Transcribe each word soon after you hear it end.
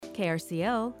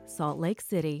KRCL, Salt Lake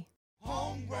City.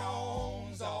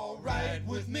 Homegrown's all right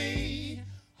with me.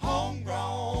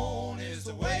 Homegrown is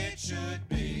the way it should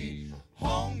be.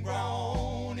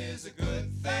 Homegrown is a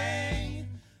good thing.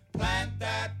 Plant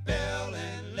that bell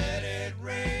and let it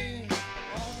ring.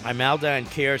 I'm Aldon,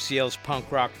 KRCL's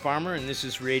punk rock farmer, and this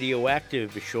is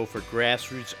Radioactive, a show for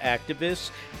grassroots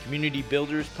activists, community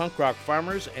builders, punk rock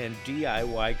farmers, and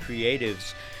DIY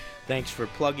creatives. Thanks for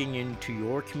plugging into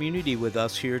your community with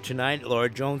us here tonight. Laura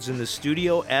Jones in the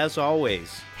studio, as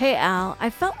always. Hey, Al, I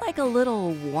felt like a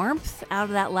little warmth out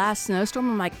of that last snowstorm.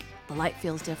 I'm like, the light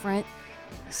feels different.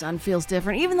 The sun feels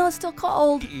different, even though it's still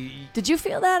cold. Did you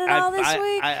feel that at all this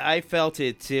week? I felt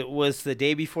it. It was the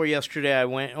day before yesterday. I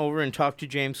went over and talked to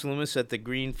James Loomis at the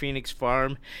Green Phoenix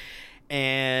Farm,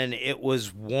 and it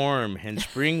was warm, and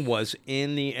spring was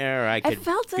in the air. I could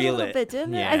felt it feel a little bit,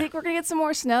 didn't it? I think we're going to get some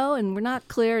more snow, and we're not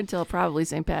clear until probably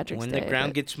St. Patrick's Day. When the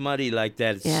ground gets muddy like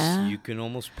that, you can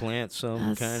almost plant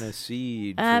some kind of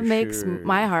seed. That makes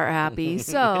my heart happy.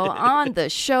 So, on the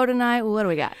show tonight, what do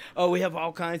we got? Oh, we have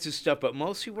all kinds of stuff, but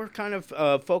mostly we're kind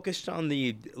of focused on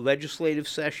the legislative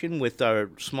session with our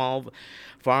small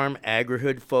farm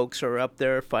agri-hood folks are up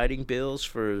there fighting bills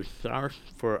for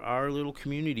our little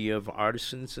community of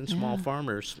artisans and small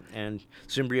farmers, and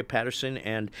Cimbria Patterson,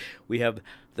 and we have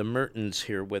the Mertens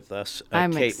here with us,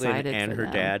 Caitlin and her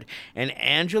dad, and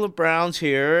Angela Brown's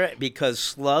here because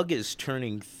Slug is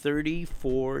turning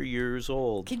 34 years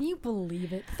old. Can you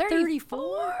believe it?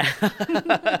 34?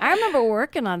 I remember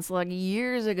working on Slug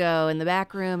years ago in the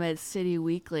back room at City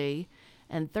Weekly.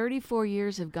 And 34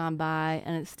 years have gone by,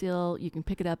 and it's still, you can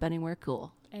pick it up anywhere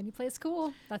cool. Any place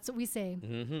cool. That's what we say.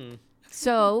 Mm-hmm.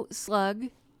 So, Slug,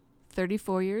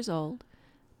 34 years old,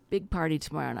 big party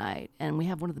tomorrow night. And we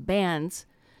have one of the bands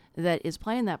that is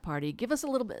playing that party. Give us a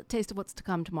little bit taste of what's to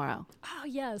come tomorrow. Oh,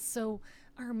 yeah. So,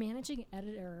 our managing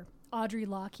editor, Audrey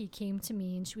Lockey, came to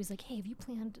me and she was like, hey, have you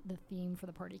planned the theme for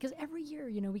the party? Because every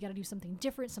year, we got to do something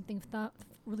different, something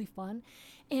really fun.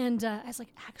 And I was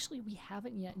like, actually, we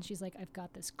haven't yet. And she's like, I've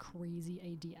got this crazy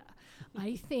idea.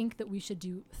 I think that we should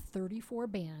do 34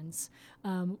 bands,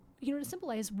 to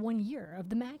symbolize 1 year of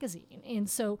the magazine. And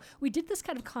so we did this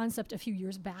kind of concept a few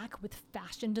years back with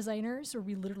fashion designers, where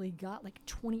we literally got like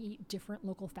 28 different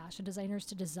local fashion designers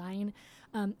to design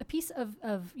a piece of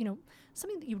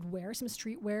something that you would wear, some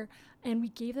streetwear, and we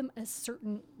gave them a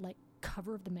certain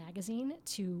cover of the magazine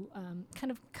to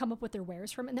kind of come up with their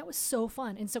wares from, and that was so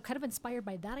fun. And so kind of inspired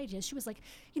by that idea, she was like,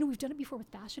 we've done it before with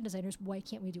fashion designers, why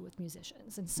can't we do it with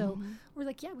musicians? And so we're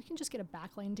like, yeah, we can just get a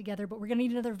backline together, but we're gonna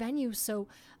need another venue. So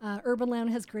Urban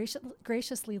Lounge has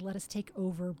graciously let us take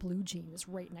over Blue Jeans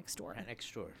right next door.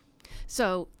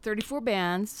 So 34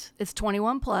 bands, it's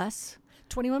 21 plus.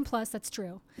 21 plus, that's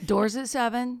true. Doors at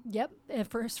 7. Yep.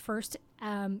 First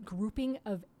grouping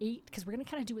of 8, because we're going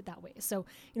to kind of do it that way. So,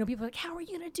 people are like, how are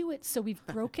you going to do it? So we've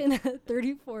broken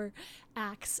 34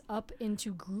 acts up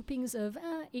into groupings of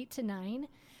 8 to 9,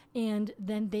 and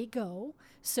then they go.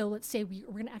 So let's say we're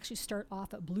going to actually start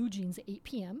off at Blue Jeans at 8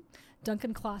 p.m.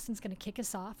 Duncan Clausen's going to kick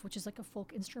us off, which is like a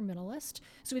folk instrumentalist.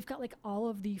 So we've got like all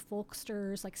of the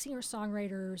folksters, like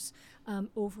singer-songwriters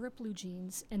over at Blue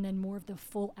Jeans, and then more of the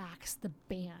full acts, the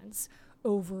bands,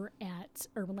 over at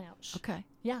Urban Lounge. Okay.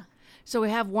 Yeah. So we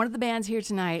have one of the bands here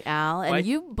tonight, Al, and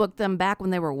you booked them back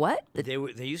when they were what?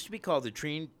 They used to be called the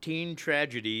Teen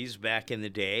Tragedies back in the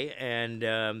day, and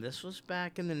this was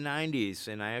back in the 90s,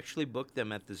 and I actually booked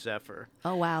them at the Zephyr.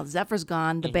 Oh, wow. Zephyr's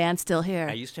gone. The band's still here.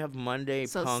 I used to have Monday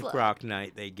punk rock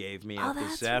night they gave me at the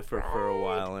Zephyr for a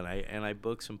while, and I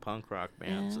booked some punk rock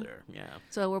bands there. Yeah.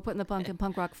 So we're putting the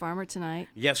punk rock farmer tonight.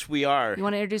 Yes, we are. You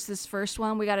want to introduce this first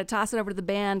one? We got to toss it over to the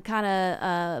band, kind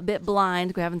of a bit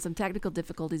blind. We're having some technical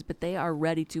difficulties, but they are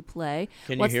ready to play.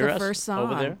 Can What's you hear the us first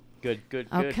song? over there? Good.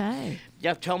 Okay.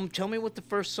 Yeah, tell me what the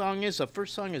first song is. The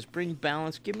first song is Bring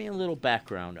Balance. Give me a little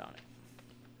background on it.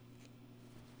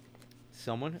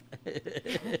 Someone?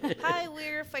 Hi,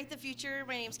 we're Fight the Future.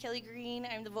 My name's Kelly Green.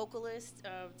 I'm the vocalist.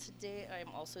 Today I'm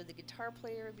also the guitar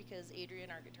player because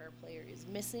Adrian, our guitar player, is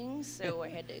missing, so I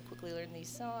had to quickly learn these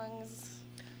songs.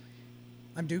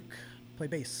 I'm Duke. Play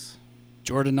bass.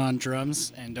 Jordan on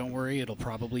drums, and don't worry, it'll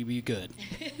probably be good.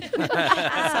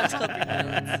 That sounds called Bring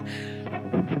Balance.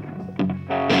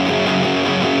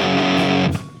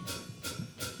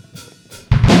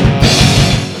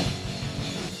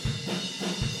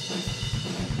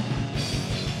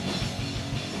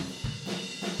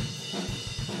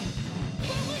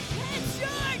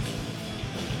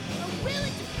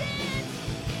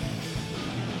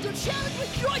 Challenge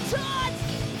with your thoughts.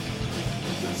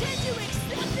 Pretend to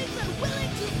accept things,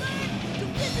 unwilling to learn, to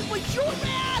listen with your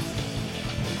ass.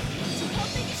 To help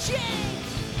make a change.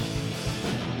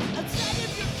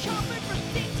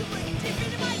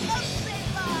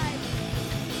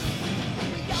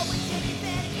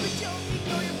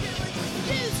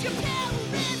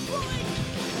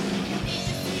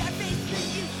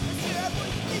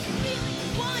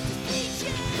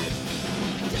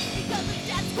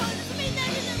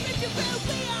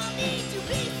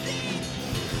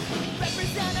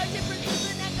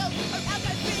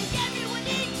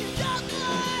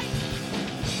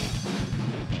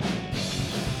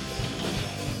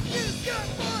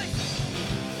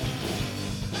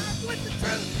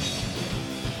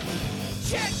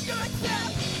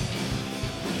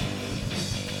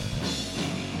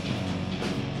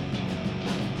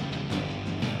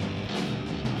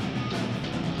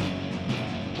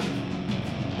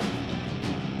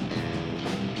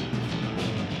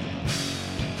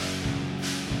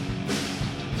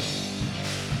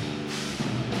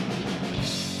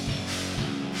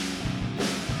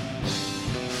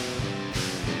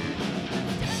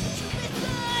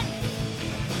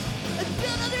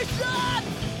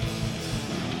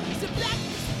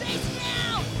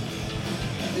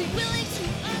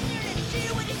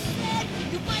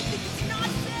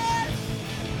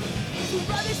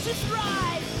 others to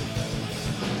thrive.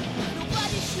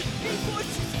 Nobody should be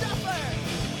forced to suffer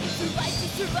the right to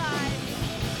survive.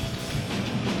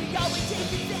 We always take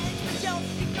advantage, but don't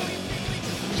ignore your privilege.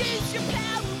 Use your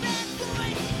power and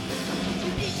voice. You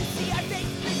need to see our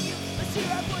faces and you must hear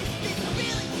our voices if you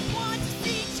really want to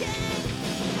see change.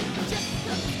 Just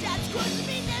because the status quo doesn't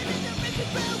mean there is a record,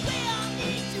 but we all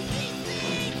need to be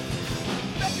seen.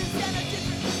 Represent our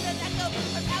differences and echo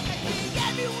of how I bring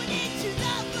everyone into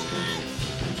the light.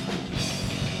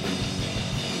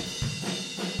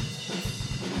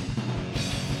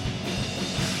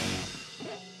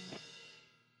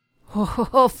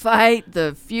 Oh, Fight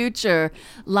the Future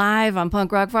live on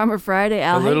Punk Rock Farmer Friday.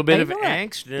 Al, A little bit how of you doing?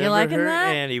 angst You never liking hurt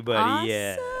that? anybody.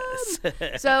 Awesome.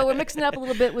 Yes. So we're mixing it up a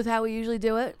little bit with how we usually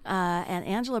do it. And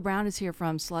Angela Brown is here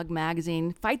from Slug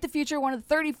Magazine. Fight the Future, one of the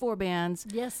 34 bands.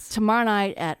 Yes. Tomorrow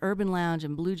night at Urban Lounge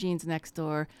and Blue Jeans next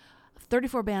door.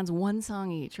 34 bands, one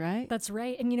song each, right? That's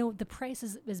right. And you know, the price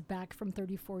is back from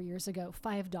 34 years ago,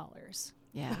 $5.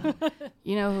 Yeah.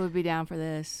 You know who would be down for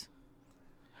this?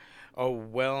 Oh,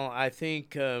 well, I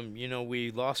think,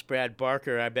 we lost Brad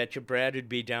Barker. I bet you Brad would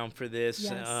be down for this.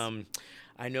 Yes.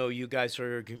 I know you guys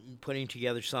are putting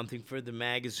together something for the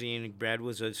magazine. Brad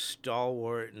was a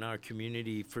stalwart in our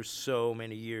community for so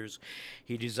many years.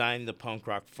 He designed the Punk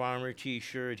Rock Farmer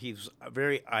t-shirt. He's a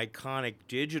very iconic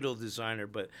digital designer,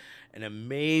 but an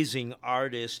amazing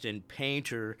artist and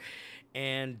painter.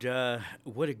 And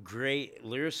what a great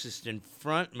lyricist and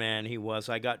frontman he was.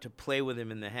 I got to play with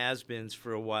him in the Has-Beens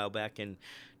for a while back in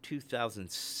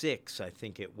 2006, I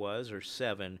think it was, or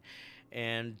 7.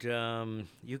 And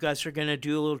you guys are going to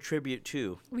do a little tribute,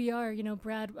 too. We are,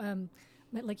 Brad,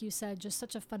 like you said, just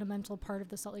such a fundamental part of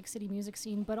the Salt Lake City music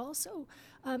scene, but also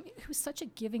who's such a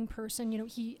giving person.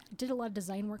 He did a lot of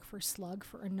design work for Slug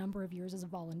for a number of years as a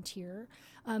volunteer.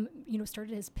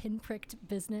 Started his pinpricked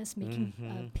business,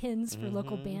 making pins for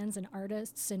local bands and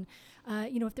artists. And,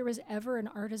 if there was ever an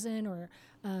artisan or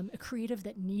a creative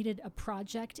that needed a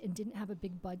project and didn't have a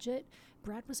big budget,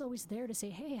 Brad was always there to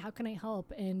say, hey, how can I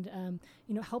help? And,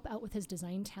 help out with his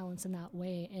design talents in that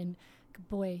way. And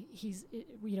boy, he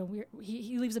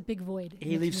leaves a big void.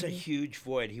 He leaves a huge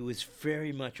void. He was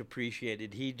very much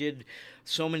appreciated. He did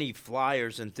so many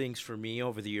flyers and things for me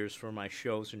over the years for my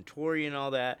shows and Tori and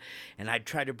all that. And I'd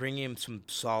try to bring him some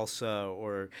salsa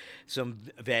or some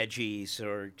veggies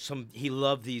or he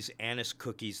loved these anise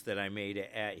cookies that I made.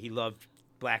 He loved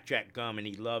blackjack gum and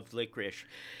he loved licorice.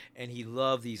 And he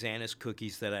loved these anise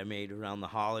cookies that I made around the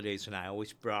holidays, and I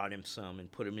always brought him some and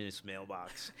put them in his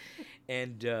mailbox.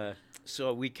 And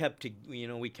so we kept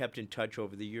in touch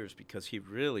over the years because he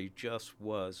really just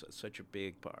was such a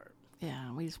big part.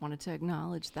 Yeah, we just wanted to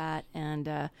acknowledge that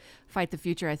and Fight the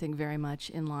Future, I think, very much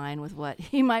in line with what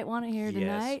he might want to hear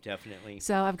tonight. Yes, definitely.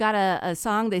 So I've got a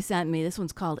song they sent me. This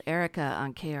one's called Erica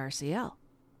on KRCL.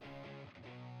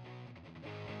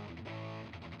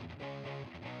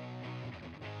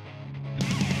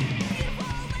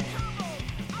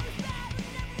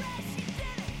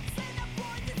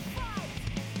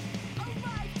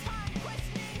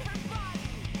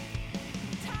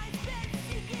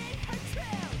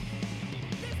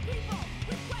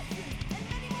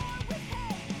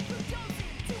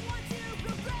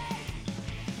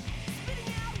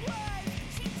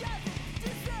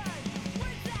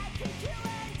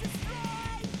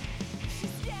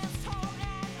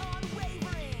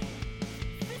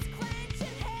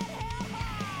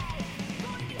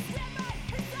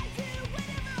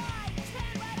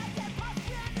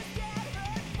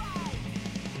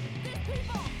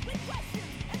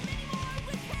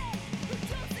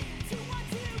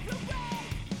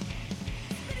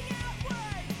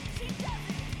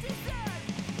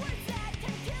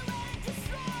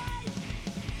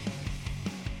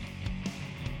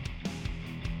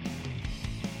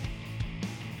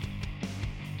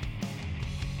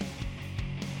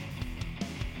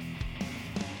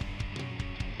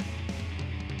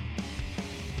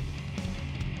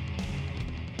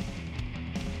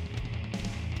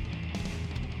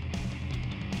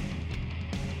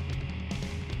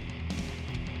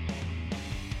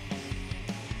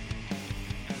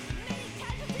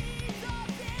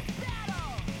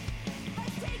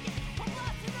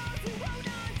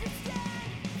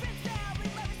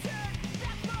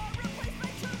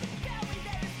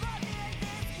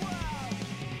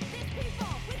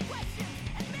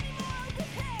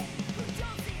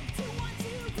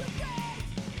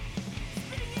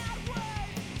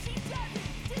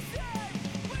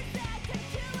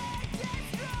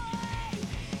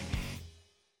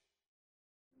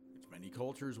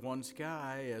 Cultures, one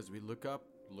sky. As we look up,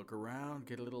 look around,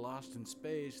 get a little lost in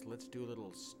space. Let's do a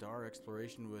little star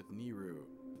exploration with Niru.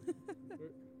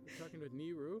 We're talking with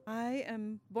Niru. I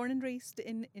am born and raised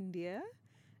in India,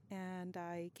 and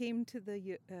I came to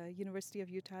the University of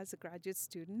Utah as a graduate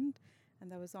student,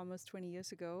 and that was almost 20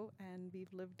 years ago, and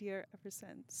we've lived here ever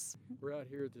since. We're out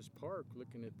here at this park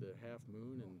looking at the half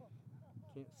moon and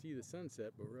can't see the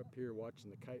sunset, but we're up here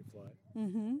watching the kite fly.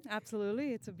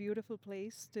 Absolutely. It's a beautiful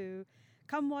place to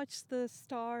come watch the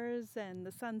stars and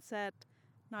the sunset.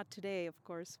 Not today, of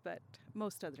course, but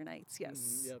most other nights,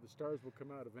 yes. Yeah, the stars will come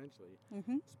out eventually.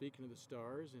 Speaking of the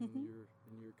stars in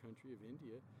your country of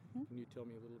India, can you tell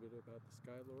me a little bit about the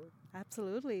Sky Lord?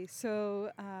 Absolutely. So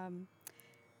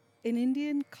in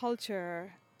Indian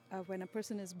culture, when a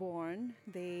person is born,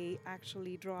 they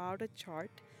actually draw out a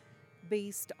chart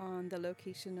based on the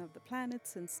location of the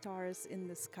planets and stars in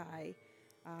the sky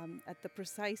at the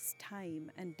precise time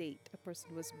and date a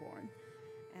person was born.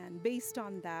 And based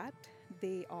on that,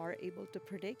 they are able to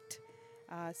predict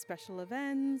special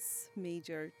events,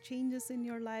 major changes in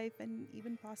your life, and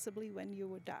even possibly when you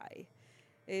would die.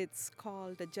 It's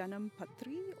called a Janam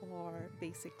Patri, or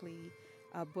basically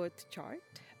a birth chart.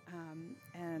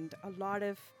 And a lot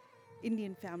of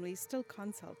Indian families still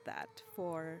consult that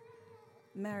for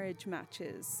marriage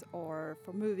matches, or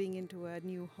for moving into a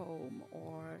new home,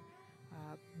 or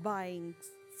buying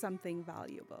something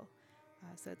valuable.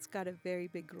 So it's got a very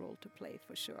big role to play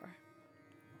for sure.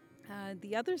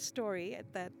 The other story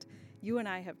that you and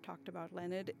I have talked about,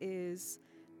 Leonard, is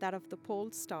that of the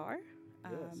pole star.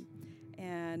 Yes.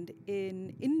 And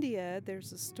in India,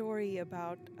 there's a story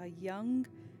about a young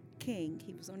king.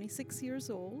 He was only 6 years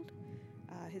old.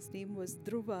 His name was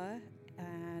Dhruva,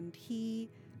 and he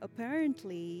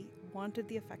apparently wanted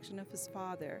the affection of his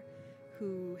father,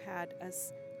 who had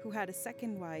a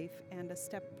second wife and a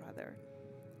stepbrother.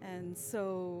 And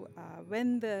so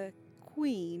when the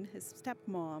queen, his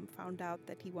stepmom, found out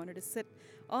that he wanted to sit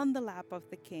on the lap of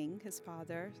the king, his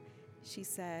father, she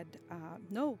said,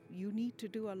 no, you need to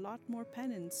do a lot more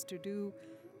penance to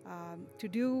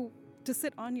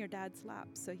sit on your dad's lap.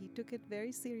 So he took it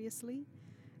very seriously,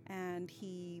 and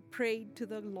he prayed to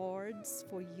the lords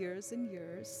for years and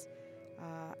years,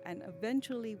 and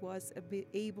eventually was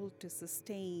able to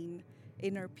sustain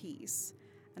inner peace.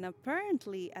 And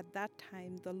apparently at that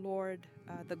time, the Lord,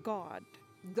 the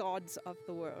gods of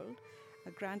the world,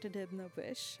 granted him the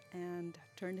wish and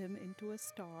turned him into a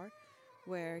star,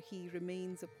 where he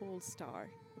remains a pole star.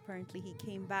 Apparently he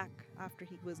came back after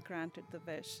he was granted the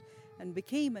wish and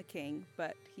became a king,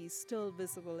 but he's still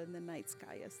visible in the night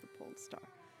sky as the pole star.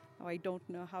 Now, I don't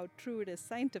know how true it is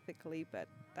scientifically, but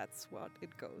that's what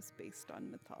it goes based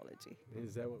on mythology.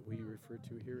 Is that what we refer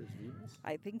to here as Venus?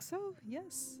 I think so,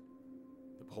 yes.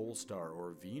 The pole star,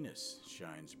 or Venus,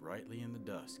 shines brightly in the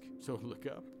dusk. So look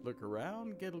up, look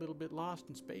around, get a little bit lost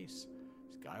in space.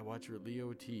 Skywatcher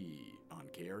Leo T on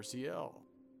KRCL.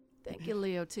 Thank you,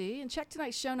 Leo T. And check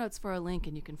tonight's show notes for a link,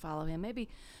 and you can follow him. Maybe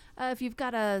if you've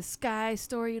got a sky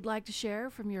story you'd like to share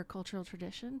from your cultural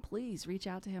tradition, please reach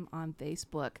out to him on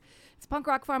Facebook. It's Punk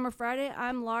Rock Farmer Friday.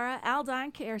 I'm Laura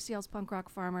Aldine, KRCL's Punk Rock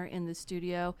Farmer, in the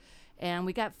studio. And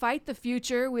we got Fight the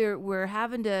Future. We're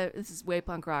having to, this is way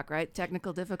punk rock, right?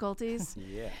 Technical difficulties.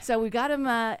 Yeah. So we got him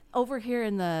over here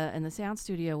in the sound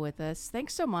studio with us.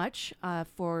 Thanks so much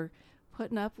for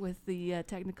putting up with the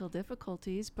technical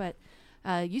difficulties. But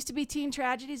used to be Teen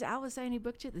Tragedies. Al was saying he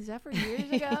booked it. Is that for years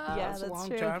ago? Yeah, That's a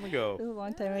long time ago. It was a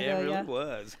long time ago. It really yeah.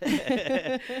 was.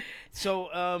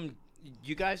 So,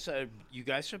 you guys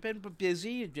have been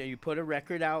busy. You put a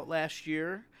record out last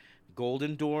year,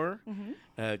 Golden Door,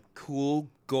 cool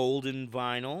golden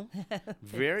vinyl,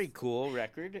 very cool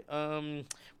record.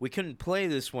 We couldn't play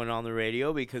this one on the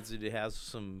radio because it has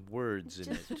some words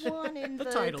in it. Just one in the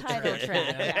title title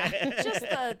track. track. Yeah. Just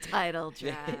the title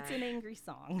track. It's an angry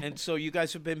song. And so you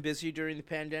guys have been busy during the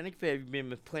pandemic. Have you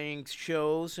been playing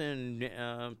shows and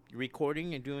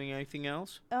recording and doing anything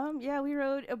else? Yeah, we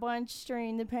wrote a bunch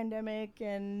during the pandemic,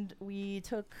 and we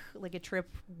took like a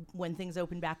trip when things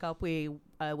opened back up. We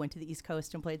went to the East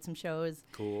Coast and played some shows.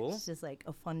 Cool. It's just like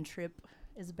a fun trip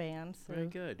as a band. So, Very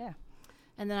good. Yeah.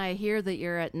 And then I hear that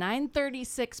you're at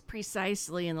 9:36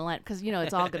 precisely in the line, because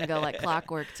it's all going to go like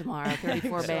clockwork tomorrow.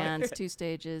 34 bands, 2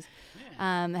 stages.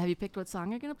 Have you picked what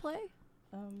song you're going to play?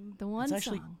 The one It's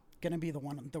actually song. going to be the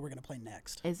one that we're going to play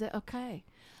next. Is it? Okay.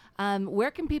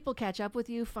 Where can people catch up with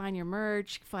you, find your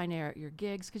merch, find your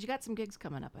gigs? Because you got some gigs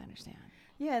coming up, I understand.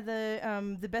 Yeah,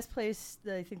 the best place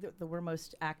that I think that we're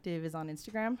most active is on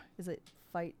Instagram. Is it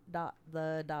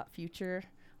fight.the.future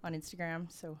on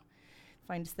Instagram? So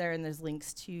find us there, and there's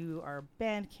links to our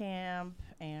Bandcamp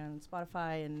and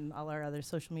Spotify and all our other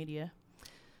social media.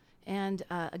 And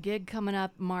a gig coming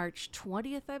up March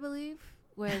 20th, I believe,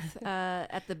 with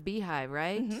at the Beehive,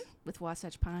 right? Mhm. With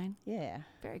Wasatch Pine. Yeah.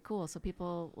 Very cool. So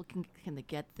people can they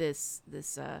get this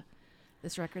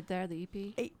record there, the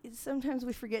EP? Sometimes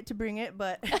we forget to bring it,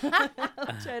 but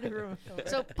I'll try to remember.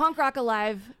 So Punk Rock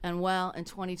Alive and well in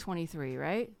 2023,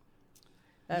 right?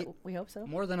 We hope so.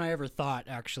 More than I ever thought,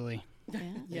 actually.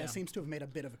 Yeah, it seems to have made a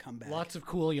bit of a comeback. Lots of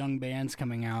cool young bands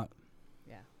coming out.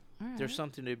 Yeah. There's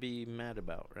something to be mad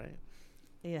about, right?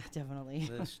 Yeah, definitely.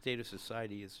 The state of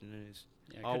society is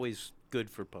Yeah, always good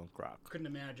for punk rock. Couldn't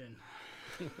imagine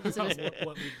Is it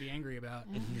what we'd be angry about.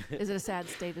 Is it a sad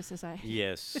state of society?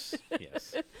 Yes,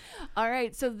 yes. All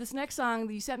right, so this next song,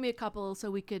 you sent me a couple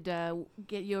so we could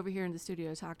get you over here in the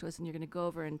studio to talk to us, and you're going to go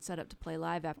over and set up to play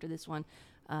live after this one.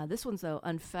 This one's, though,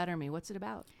 Unfetter Me. What's it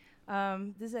about?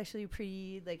 This is actually a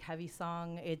pretty heavy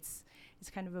song. It's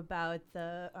kind of about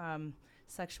the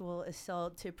sexual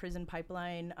assault to prison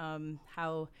pipeline,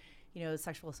 how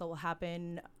sexual assault will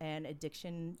happen and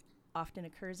addiction often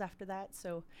occurs after that.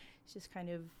 So it's just kind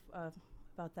of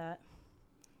about that.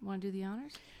 Want to do the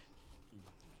honors?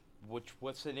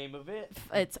 What's the name of it?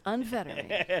 It's Unfetter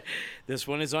Me. This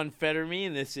one is Unfetter Me,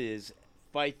 and this is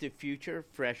Fight the Future,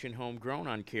 fresh and homegrown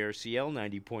on KRCL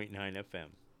 90.9 FM.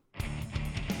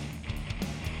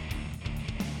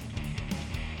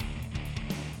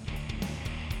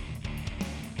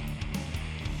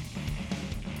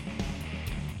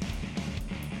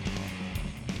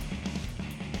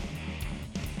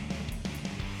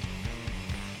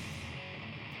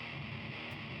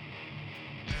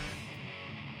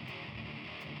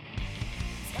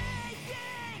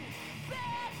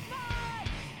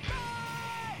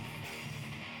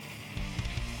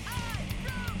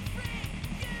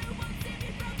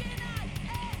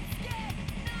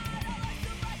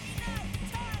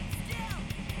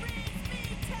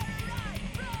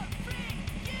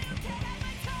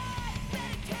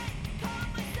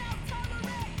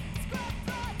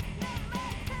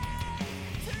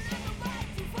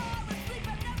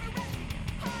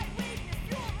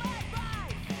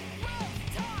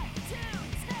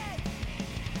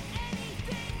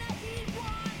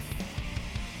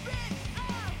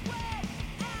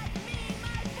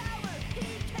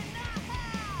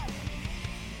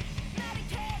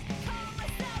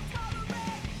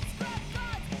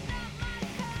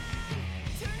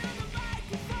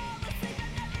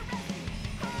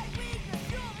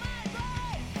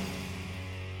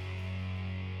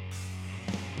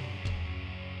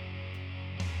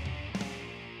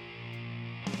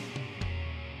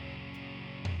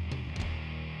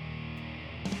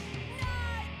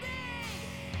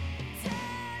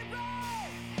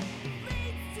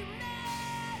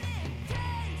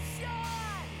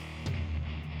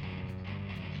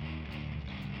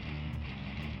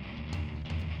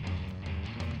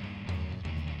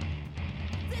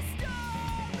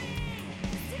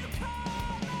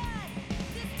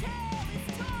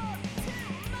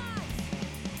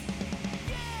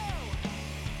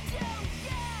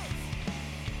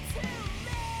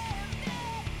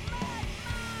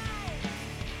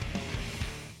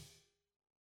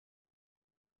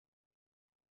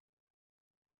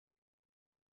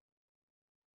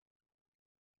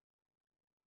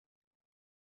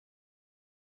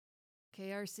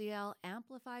 KRCL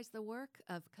amplifies the work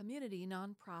of community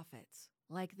nonprofits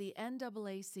like the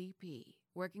NAACP,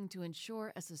 working to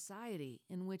ensure a society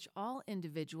in which all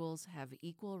individuals have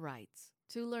equal rights.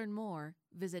 To learn more,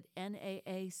 visit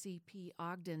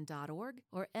naacpogden.org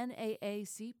or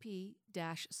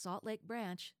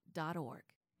naacp-saltlakebranch.org.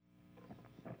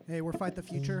 Hey, we're Fight the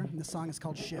Future, and this song is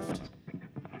called Shift.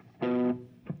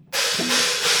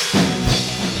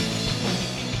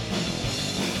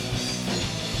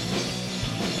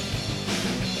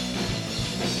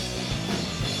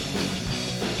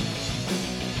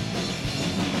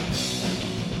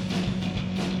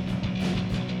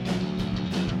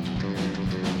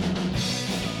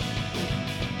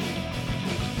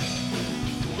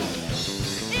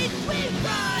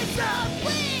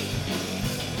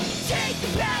 Take the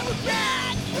power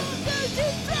back from those who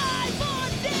thrive.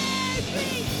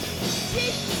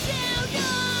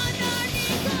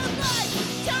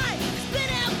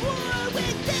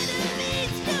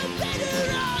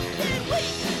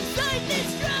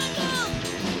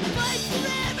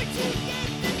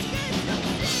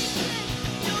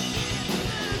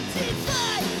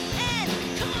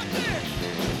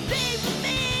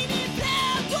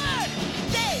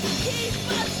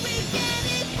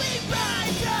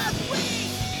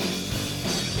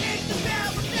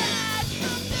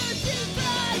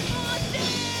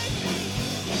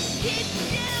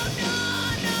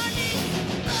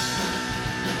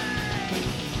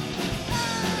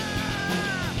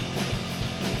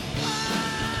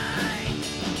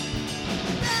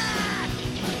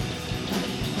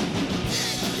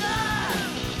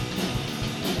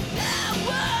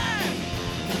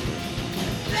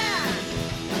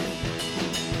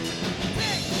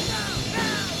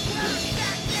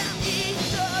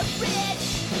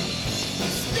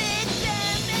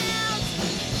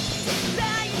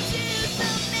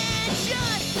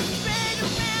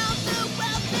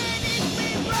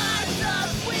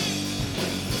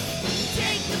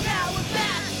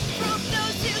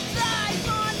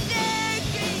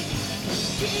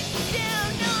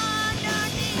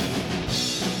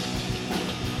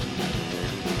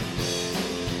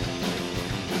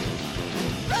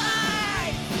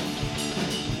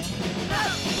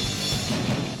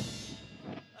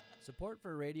 Support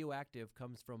for Radioactive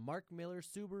comes from Mark Miller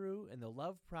Subaru and the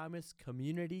Love Promise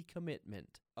Community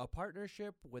Commitment, a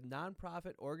partnership with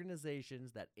nonprofit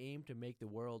organizations that aim to make the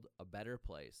world a better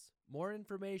place. More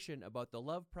information about the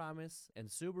Love Promise and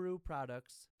Subaru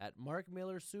products at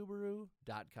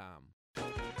markmillersubaru.com.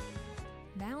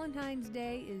 Valentine's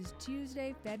Day is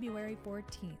Tuesday, February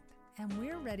 14th, and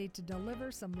we're ready to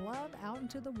deliver some love out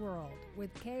into the world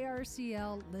with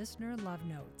KRCL Listener Love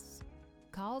Notes.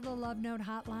 Call the Love Note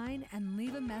hotline and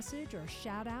leave a message or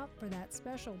shout out for that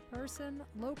special person,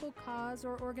 local cause,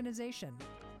 or organization.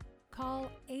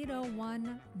 Call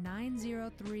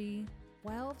 801-903-1279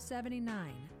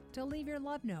 to leave your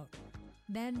love note.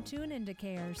 Then tune into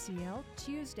KRCL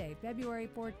Tuesday, February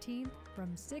 14th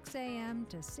from 6 a.m.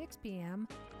 to 6 p.m.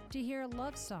 to hear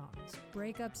love songs,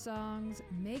 breakup songs,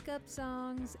 makeup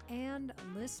songs, and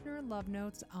listener love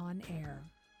notes on air.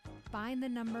 Find the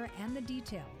number and the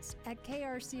details at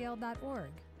krcl.org.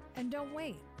 And don't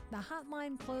wait, the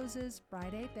hotline closes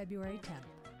Friday, February 10th.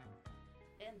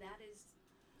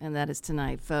 And that is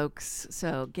tonight, folks.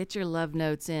 So get your love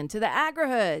notes in to the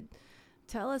Agrihood.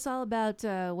 Tell us all about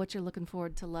what you're looking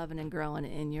forward to loving and growing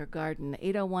in your garden.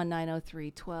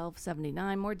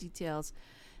 801-903-1279. More details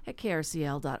at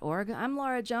krcl.org. I'm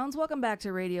Laura Jones. Welcome back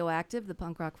to Radioactive, the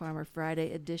Punk Rock Farmer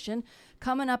Friday edition.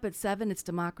 Coming up at 7, it's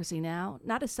Democracy Now!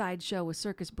 Not a Sideshow with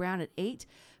Circus Brown at 8.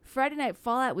 Friday Night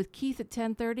Fallout with Keith at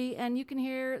 10:30. And you can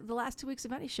hear the last 2 weeks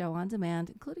of any show on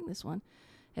demand, including this one,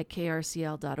 at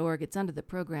krcl.org. It's under the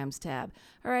Programs tab.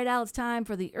 All right, Al, it's time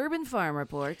for the Urban Farm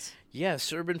Report.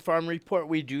 Yes, Urban Farm Report.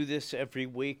 We do this every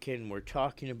week, and we're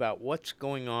talking about what's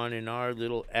going on in our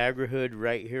little agrihood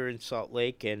right here in Salt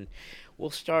Lake. And we'll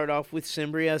start off with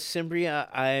Cimbria. Cimbria,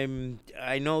 I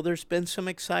know there's been some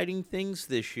exciting things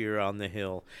this year on the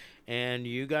Hill, and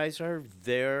you guys are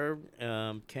there,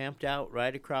 camped out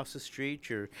right across the street.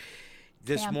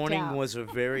 This Camped morning out. was a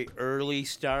very early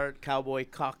start. Cowboy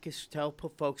Caucus. Tell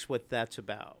folks what that's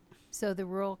about. So the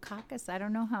Rural Caucus, I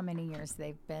don't know how many years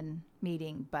they've been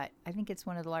meeting, but I think it's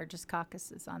one of the largest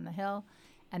caucuses on the Hill.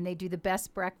 And they do the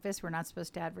best breakfast. We're not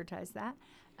supposed to advertise that.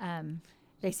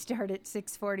 They start at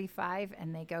 6:45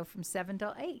 and they go from 7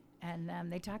 till 8.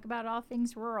 And they talk about all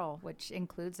things rural, which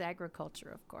includes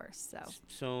agriculture, of course.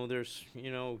 So there's,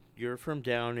 you're from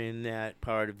down in that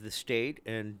part of the state,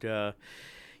 and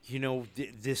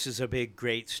this is a big,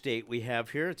 great state we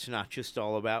have here. It's not just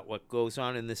all about what goes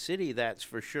on in the city, that's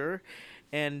for sure.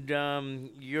 And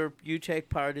you take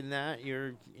part in that.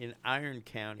 You're in Iron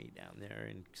County down there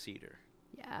in Cedar.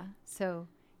 Yeah. So,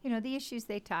 the issues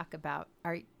they talk about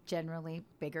are generally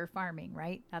bigger farming,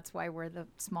 right? That's why we're the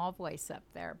small voice up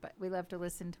there. But we love to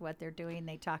listen to what they're doing.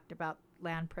 They talked about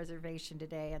land preservation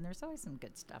today, and there's always some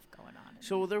good stuff going on.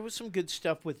 So there was some good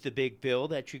stuff with the big bill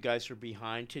that you guys are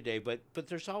behind today, but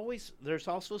there's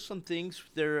also some things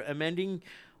they're amending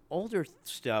older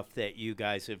stuff that you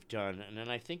guys have done, and then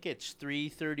I think it's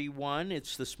 331.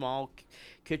 It's the small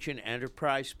kitchen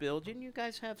enterprise bill. Didn't you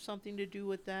guys have something to do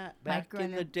with that back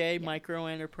in the day? Yeah. Micro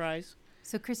enterprise.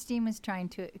 So Christine was trying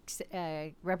to,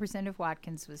 Representative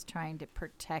Watkins was trying to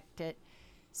protect it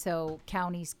so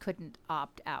counties couldn't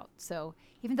opt out. So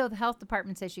even though the health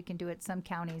department says you can do it, some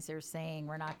counties are saying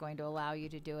we're not going to allow you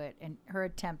to do it. And her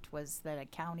attempt was that a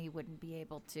county wouldn't be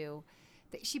able to.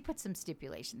 She put some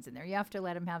stipulations in there. You have to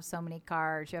let them have so many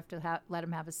cars. You have to let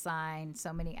them have a sign,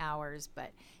 so many hours.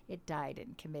 But it died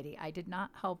in committee. I did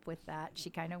not help with that. She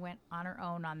kind of went on her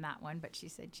own on that one, but she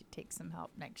said she'd take some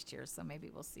help next year. So maybe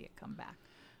we'll see it come back.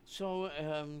 So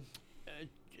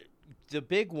the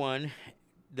big one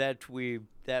that we've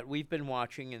been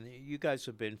watching and you guys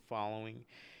have been following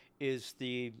is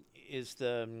the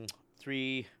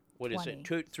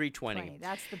 320.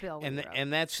 That's the bill.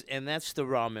 And that's the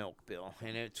raw milk bill,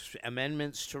 and it's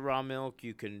amendments to raw milk.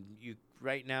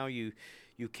 Right now you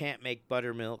can't make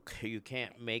buttermilk, you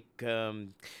can't make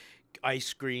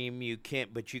ice cream,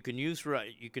 but you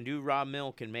can do raw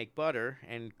milk and make butter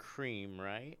and cream,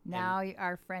 right? Now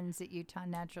our friends at Utah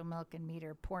Natural Milk and Meat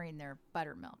are pouring their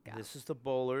buttermilk out. This is the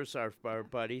Bowlers, our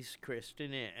buddies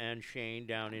Kristen and Shane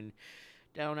down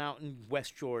out in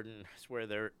West Jordan. Is where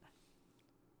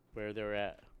they're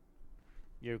at.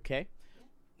 You okay?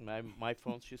 My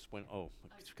phone's just went,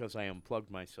 it's because I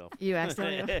unplugged myself. You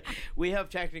accidentally. We have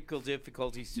technical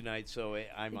difficulties tonight, so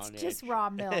I'm on edge. It's just raw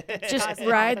milk. Just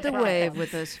ride the wave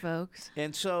with us, folks.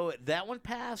 And so that one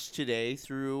passed today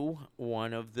through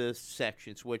one of the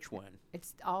sections. Which one?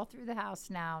 It's all through the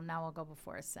House now. Now we'll go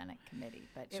before a Senate committee.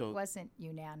 But it wasn't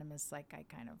unanimous like I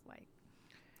kind of like.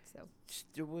 So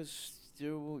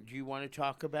do you want to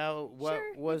talk about what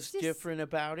was different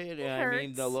about it? I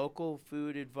mean, the local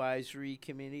food advisory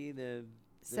committee,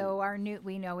 So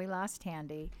we know we lost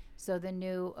Handy. So the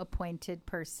new appointed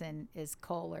person is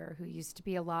Kohler, who used to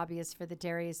be a lobbyist for the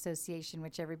Dairy Association,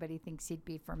 which everybody thinks he'd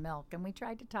be for milk. And we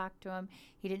tried to talk to him.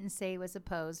 He didn't say he was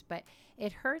opposed, but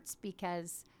it hurts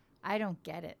because I don't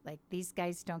get it. Like, these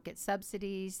guys don't get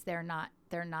subsidies. They're not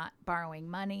borrowing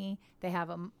money. They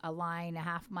have a line a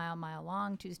half mile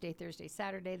long, Tuesday, Thursday,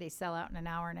 Saturday. They sell out in an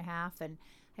hour and a half. And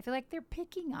I feel like they're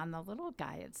picking on the little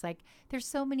guy. It's like there's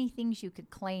so many things you could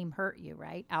claim hurt you,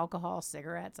 right? Alcohol,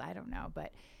 cigarettes, I don't know.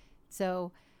 But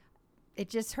so it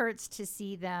just hurts to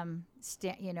see them,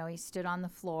 he stood on the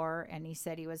floor and he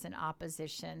said he was in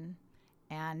opposition.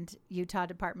 And Utah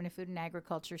Department of Food and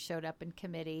Agriculture showed up in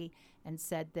committee and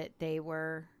said that they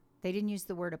didn't use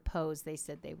the word oppose. They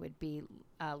said they would be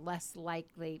less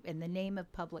likely, in the name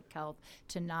of public health,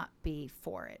 to not be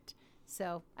for it.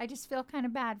 So I just feel kind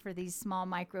of bad for these small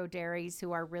micro dairies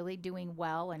who are really doing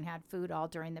well and had food all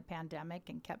during the pandemic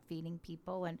and kept feeding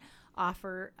people and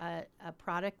offer a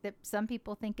product that some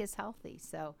people think is healthy.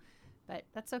 So, but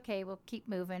that's okay. We'll keep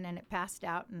moving. And it passed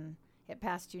out, and it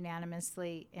passed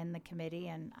unanimously in the committee,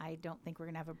 and I don't think we're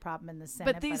going to have a problem in the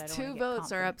Senate. But these I don't two wanna get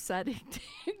votes are confident. upsetting.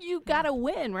 You got to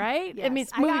win, right? Yes, I mean,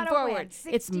 it's I moving gotta forward. win. It's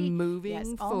 60 moving yes,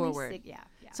 only forward. yeah.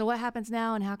 So what happens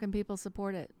now, and how can people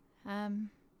support it? I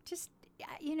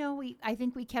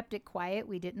think we kept it quiet.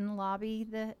 We didn't lobby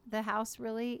the House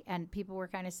really, and people were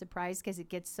kind of surprised because it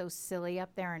gets so silly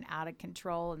up there and out of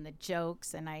control, and the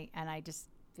jokes, and I just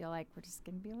feel like we're just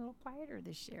going to be a little quieter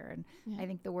this year. And I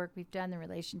think the work we've done, the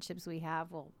relationships we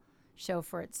have, will show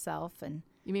for itself. And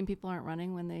you mean people aren't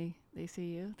running when they see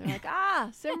you? They're like,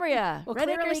 Simria, well,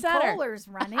 Reddick or clearly Sutter. Kohler's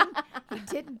running. He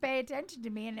didn't pay attention to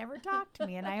me and never talked to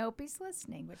me, and I hope he's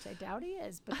listening, which I doubt he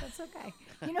is, but that's okay.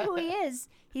 You know who he is?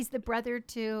 He's the brother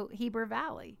to Heber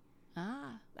Valley.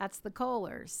 That's the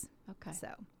Kohlers. Okay. So,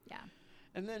 yeah.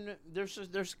 And then there's a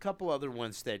couple other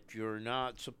ones that you're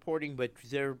not supporting, but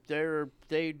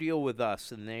they deal with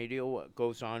us, and they deal what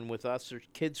goes on with us. There's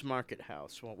Kids Market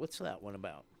House. Well, what's that one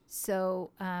about?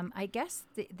 So I guess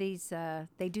they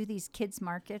do these kids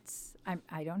markets.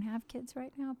 I don't have kids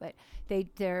right now, but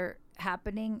they're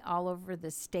happening all over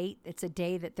the state. It's a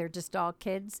day that they're just all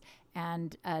kids.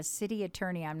 And a city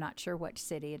attorney, I'm not sure which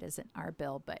city, it isn't our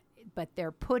bill, but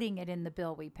they're putting it in the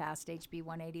bill we passed, HB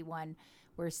 181.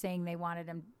 We're saying they wanted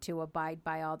them to abide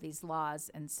by all these laws.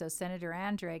 And so Senator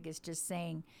Andrade is just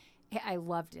saying, I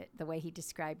loved it, the way he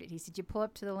described it. He said, you pull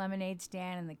up to the lemonade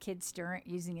stand and the kid stir it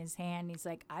using his hand. He's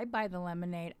like, I buy the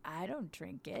lemonade. I don't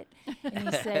drink it. And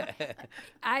he said,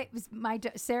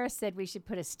 Sarah said we should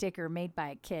put a sticker made by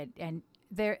a kid. And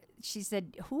she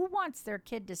said, who wants their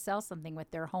kid to sell something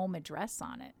with their home address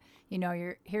on it? You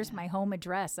know, here's my home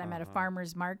address. I'm at a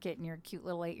farmer's market, and you're a cute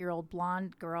little 8-year-old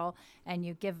blonde girl, and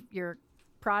you give your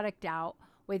product out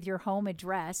with your home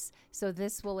address, so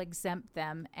this will exempt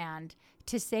them. And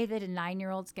to say that a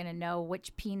 9-year-old's going to know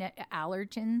which peanut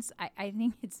allergens, I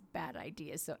think it's a bad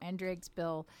idea. So Andrade's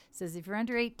bill says if you're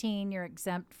under 18, you're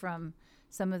exempt from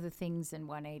some of the things in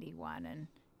 181,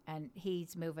 and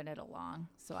he's moving it along.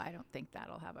 So I don't think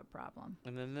that'll have a problem.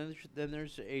 And then there's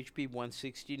HB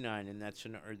 169, and that's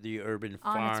the Urban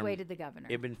On its way to the governor.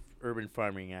 Urban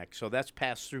Farming Act. So that's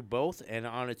passed through both and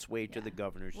on its way to the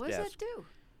governor's What desk. does it do?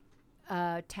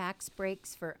 Tax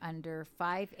breaks for under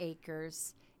 5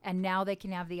 acres, and now they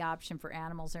can have the option for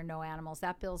animals or no animals.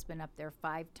 That bill's been up there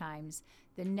 5 times.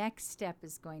 The next step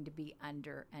is going to be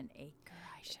under an acre.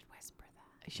 I should whisper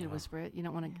that. I should whisper it. You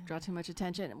don't want to draw too much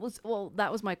attention.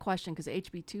 That was my question, because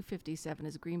HB 257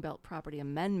 is Greenbelt Property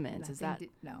Amendments. Is that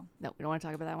no? No, we don't want to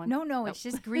talk about that one. No, it's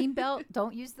just Greenbelt.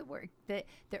 Don't use the word. The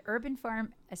Urban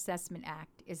Farm Assessment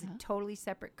Act is a totally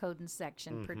separate code and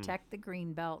section. Protect the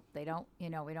Greenbelt. They don't, we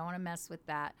don't want to mess with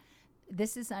that.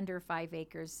 This is under 5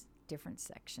 acres. Different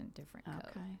section, different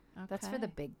code. Okay. That's for the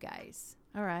big guys.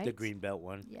 All right. The Greenbelt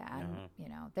one. Yeah,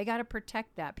 they got to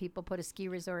protect that. People put a ski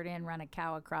resort in, run a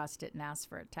cow across it, and ask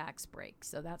for a tax break.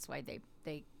 So that's why they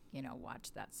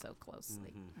watch that so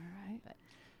closely. All right. But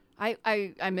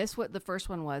I missed what the first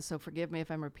one was, so forgive me if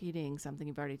I'm repeating something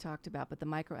you've already talked about. But the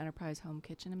Micro Enterprise Home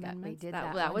Kitchen Amendments.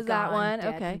 That was that one.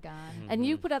 Okay. And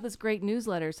you put out this great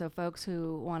newsletter, so folks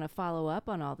who want to follow up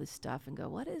on all this stuff and go,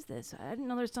 what is this? I didn't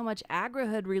know there's so much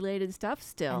agrihood related stuff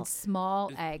still. And small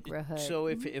agrihood. So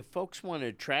if folks want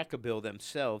to track a bill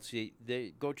themselves,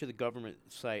 they go to the government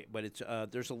site, but it's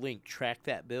there's a link. Track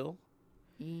that bill.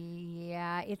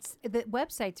 Yeah, the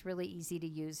website's really easy to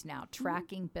use now.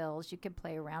 Tracking bills, you can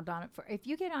play around on it. If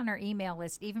you get on our email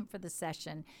list, even for the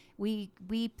session, we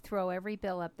throw every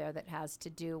bill up there that has to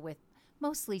do with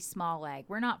mostly small ag.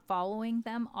 We're not following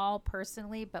them all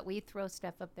personally, but we throw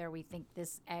stuff up there we think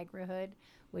this agrihood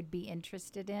would be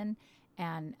interested in.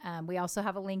 And we also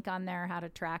have a link on there how to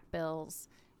track bills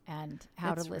and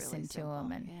how That's to listen really to simple,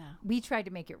 them. And yeah. we tried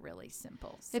to make it really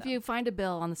simple. If so. you find a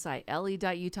bill on the site,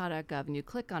 le.utah.gov, and you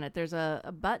click on it, there's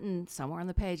a button somewhere on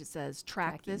the page that says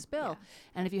track this bill.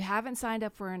 And if you haven't signed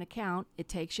up for an account, it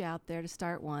takes you out there to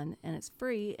start one, and it's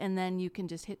free. And then you can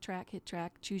just hit track,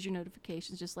 choose your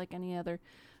notifications just like any other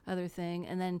thing.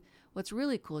 And then what's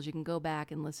really cool is you can go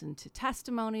back and listen to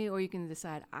testimony, or you can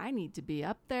decide, I need to be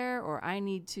up there, or I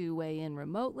need to weigh in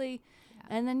remotely.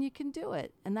 And then you can do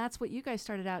it. And that's what you guys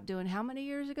started out doing how many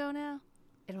years ago now?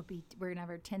 We're going to have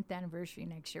our 10th anniversary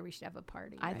next year. We should have a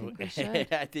party. I right? think we should.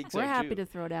 I think so, We're happy too. to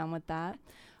throw down with that.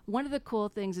 One of the cool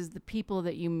things is the people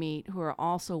that you meet who are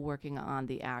also working on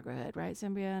the AgriHood, right,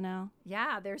 Symbia and Al?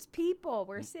 Yeah, there's people.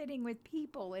 We're sitting with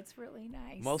people. It's really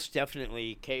nice. Most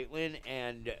definitely, Caitlin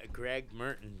and Greg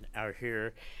Merton are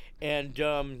here, and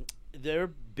their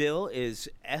bill is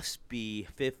SB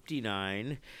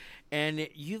 59, and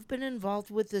you've been involved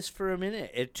with this for a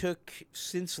minute. It took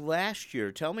since last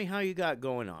year. Tell me how you got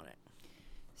going on it.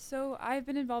 So I've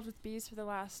been involved with bees for the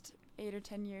last 8 or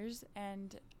 10 years,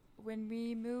 and when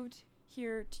we moved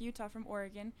here to Utah from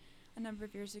Oregon a number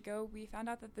of years ago, we found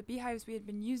out that the beehives we had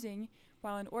been using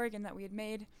while in Oregon that we had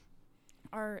made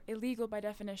are illegal by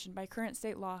definition, by current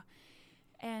state law.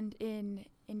 And in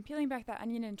peeling back that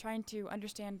onion and trying to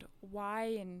understand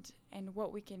why and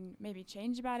what we can maybe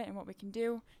change about it and what we can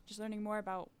do, just learning more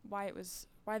about why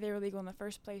they were illegal in the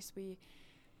first place, we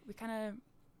kind of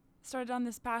started on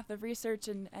this path of research,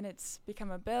 and it's become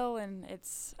a bill, and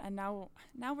now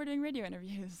we're doing radio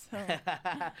interviews. So.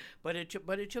 But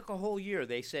it took a whole year.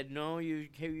 They said no,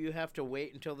 you have to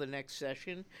wait until the next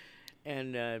session,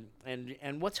 and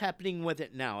what's happening with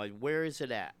it now? Where is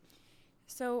it at?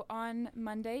 So on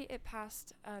Monday, it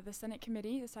passed the Senate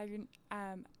committee, the Saigon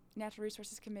Natural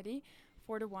Resources Committee,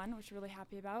 4-1, which we're really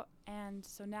happy about. And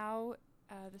so now,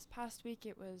 this past week,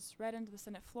 it was read into the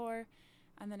Senate floor,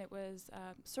 and then it was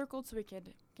circled so we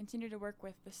could continue to work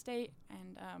with the state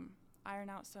and iron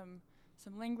out some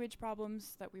language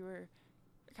problems that we were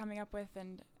coming up with,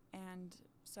 and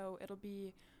so it'll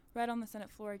be read on the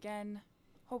Senate floor again,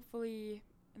 hopefully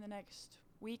in the next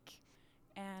week,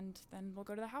 and then we'll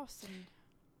go to the House. And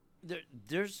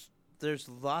There's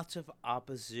lots of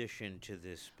opposition to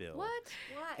this bill. What?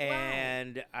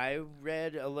 And I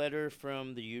read a letter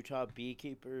from the Utah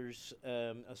Beekeepers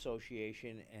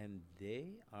Association, and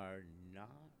they are not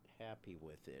happy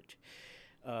with it.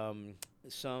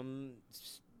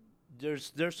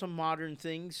 There's some modern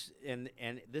things, and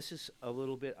this is a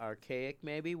little bit archaic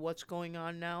maybe. What's going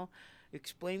on now?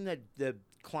 Explain the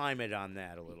climate on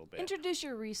that a little bit. Introduce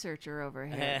your researcher over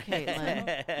here,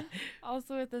 Caitlin.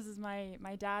 Also with this is my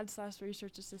dad /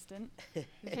 research assistant.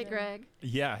 Hey, Greg.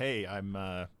 Yeah, hey, I'm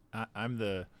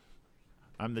the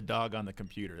dog on the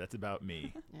computer. That's about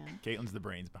me. Yeah. Caitlin's the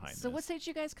brains behind So this. what state did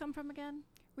you guys come from again?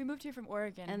 We moved here from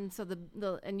Oregon. And so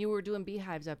and you were doing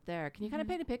beehives up there. Can you kind of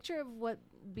paint a picture of what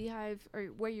beehive or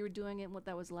where you were doing it and what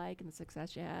that was like and the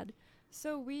success you had?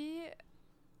 So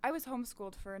I was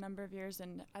homeschooled for a number of years,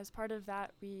 and as part of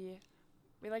that, we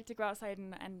like to go outside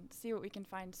and see what we can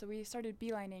find. So we started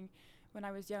beelining when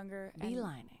I was younger.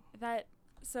 Beelining?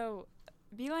 So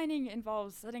beelining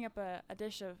involves setting up a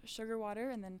dish of sugar water,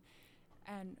 and then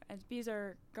and as bees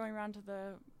are going around to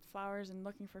the flowers and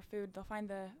looking for food, they'll find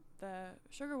the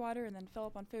sugar water and then fill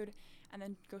up on food and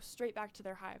then go straight back to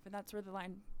their hive. And that's where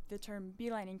the term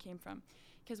beelining came from.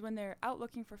 Because when they're out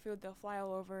looking for food, they'll fly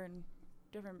all over and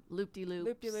different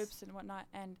loop-de-loops and whatnot,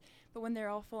 but when they're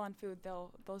all full on food,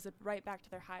 they'll zip right back to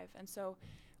their hive. And so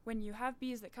when you have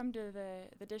bees that come to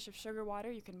the dish of sugar water,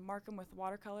 you can mark them with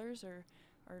watercolors or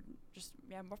just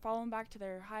follow them back to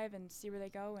their hive and see where they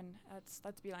go, and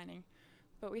that's beelining.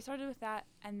 But we started with that,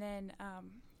 and then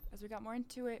as we got more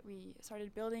into it, we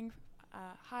started building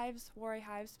hives, Waré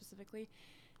hives specifically.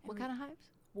 What kind of hives?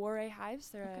 Waré hives.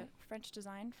 They're a French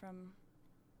design from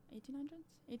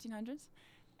 1800s.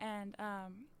 And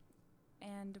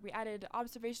we added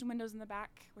observation windows in the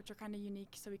back, which are kind of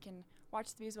unique, so we can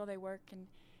watch the bees while they work,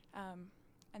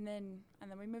 and then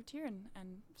we moved here and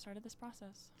started this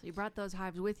process. So you brought those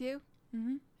hives with you?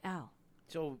 Mm-hmm. Al.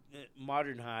 So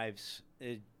modern hives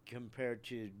compared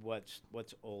to what's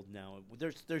old now,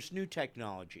 there's new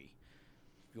technology.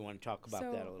 If you want to talk about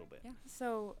that a little bit. Yeah.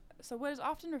 So what is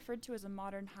often referred to as a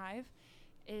modern hive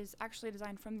is actually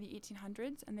designed from the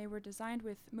 1800s, and they were designed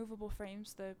with movable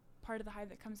frames, the part of the hive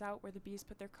that comes out where the bees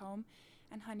put their comb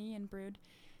and honey and brood.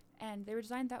 And they were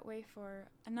designed that way for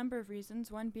a number of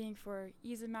reasons, one being for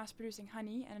ease of mass producing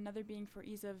honey and another being for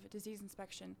ease of disease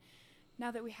inspection.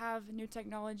 now that we have new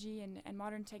technology and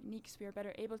modern techniques, we are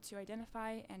better able to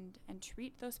identify and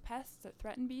treat those pests that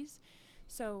threaten bees.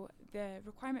 So the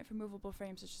requirement for movable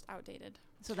frames is just outdated.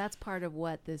 So that's part of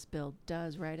what this bill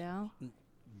does, right, Al?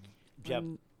 Yep.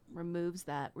 Removes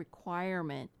that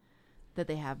requirement that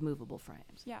they have movable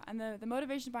frames. Yeah, and the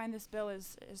motivation behind this bill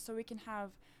is so we can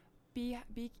have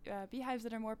beehives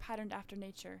that are more patterned after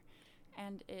nature,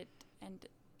 and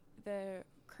the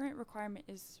current requirement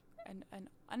is an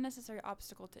unnecessary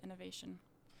obstacle to innovation.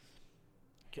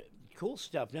 Cool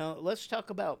stuff. Now let's talk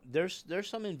about there's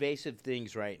some invasive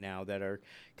things right now that are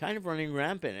kind of running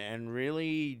rampant and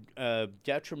really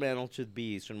detrimental to the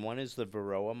bees. And one is the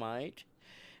varroa mite,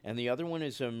 and the other one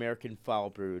is American foul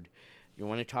brood. You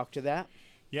want to talk to that?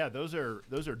 Yeah, those are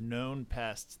known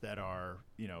pests that are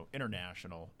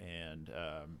international, and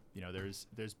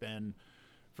there's been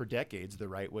for decades the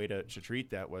right way to treat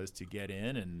that was to get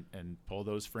in and pull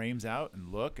those frames out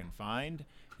and look and find.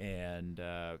 And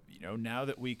now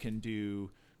that we can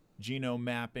do genome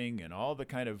mapping and all the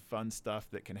kind of fun stuff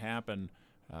that can happen,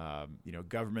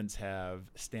 governments have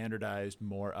standardized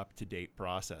more up-to-date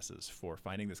processes for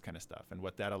finding this kind of stuff. And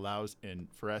what that allows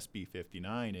for SB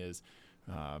 59 is,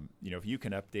 if you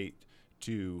can update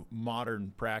to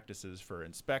modern practices for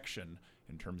inspection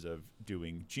in terms of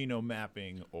doing genome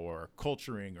mapping or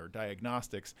culturing or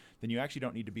diagnostics, then you actually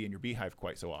don't need to be in your beehive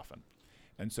quite so often.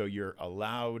 And so you're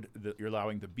allowing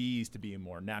the bees to be a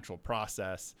more natural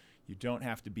process. You don't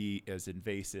have to be as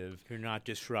invasive. You're not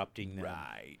disrupting them.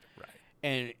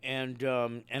 Right.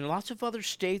 And lots of other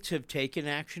states have taken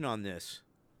action on this.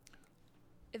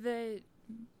 The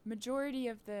majority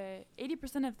of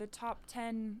 80% of the top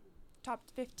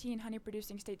 15 honey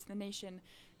producing states in the nation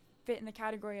fit in the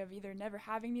category of either never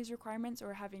having these requirements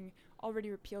or having already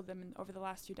repealed them over the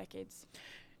last few decades.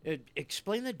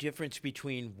 Explain the difference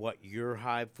between what your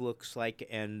hive looks like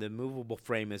and the movable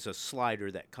frame is a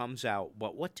slider that comes out.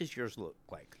 What does yours look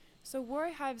like? So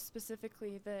Warray hive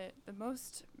specifically, the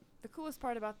coolest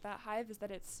part about that hive is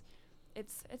that it's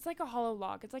like a hollow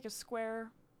log. It's like a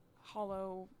square,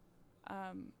 hollow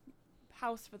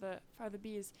house for the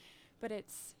bees, but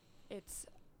it's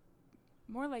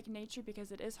more like nature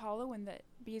because it is hollow, and the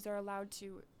bees are allowed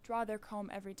to draw their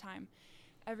comb every time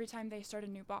they start a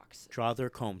new box. Draw their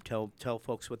comb. Tell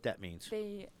folks what that means.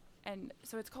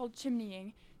 So it's called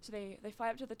chimneying. So they fly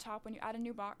up to the top when you add a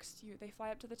new box. They fly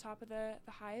up to the top of the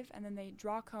hive, and then they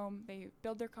draw comb. They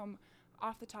build their comb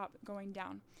off the top going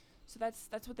down. So that's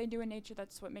what they do in nature.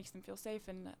 That's what makes them feel safe,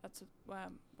 and that's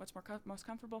what's most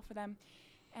comfortable for them.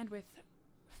 And with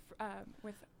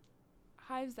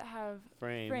hives that have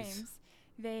frames,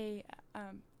 they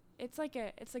it's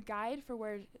a guide for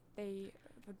where the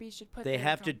bees should put. They their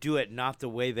have comb. to do it not the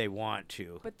way they want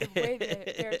to, but the way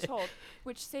they're told,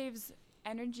 which saves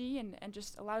energy and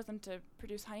just allows them to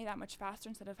produce honey that much faster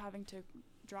instead of having to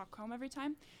draw comb every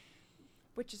time,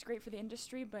 which is great for the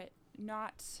industry, but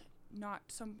not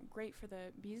so great for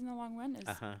the bees in the long run.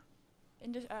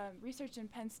 Research in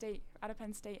Penn State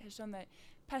has shown that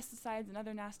pesticides and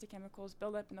other nasty chemicals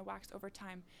build up in the wax over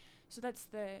time. So that's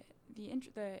the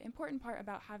important part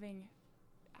about having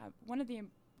one of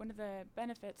the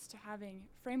benefits to having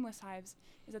frameless hives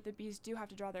is that the bees do have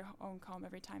to draw their own comb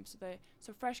every time.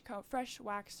 So fresh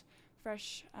wax,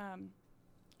 and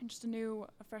just a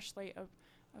fresh slate of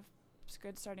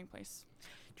good starting place.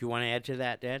 Do you want to add to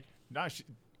that, Dad? No,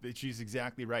 she's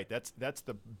exactly right. That's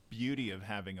the beauty of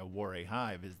having a Warray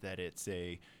hive is that it's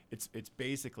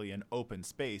basically an open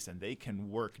space, and they can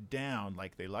work down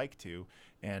like they like to.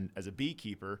 And as a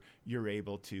beekeeper, you're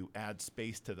able to add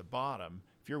space to the bottom.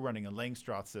 If you're running a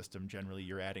Langstroth system, generally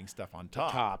you're adding stuff on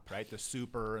top. Right? The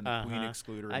super and the queen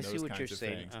excluder and those kinds of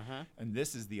things. And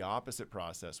this is the opposite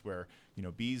process where,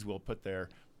 bees will put their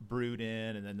brood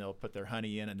in, and then they'll put their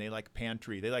honey in, and they like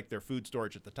pantry. They like their food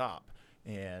storage at the top.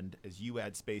 And as you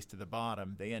add space to the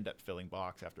bottom, they end up filling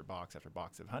box after box after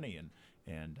box of honey.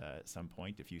 And at some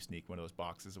point, if you sneak one of those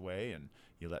boxes away and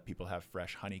you let people have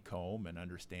fresh honeycomb and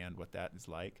understand what that is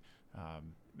like,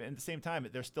 at the same time,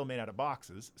 they're still made out of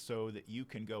boxes so that you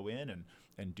can go in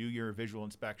and do your visual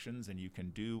inspections, and you can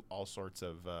do all sorts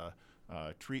of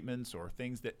treatments or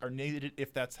things that are needed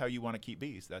if that's how you want to keep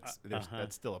bees. That's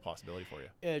still a possibility for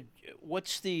you.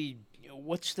 What's the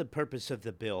purpose of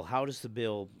the bill? How does the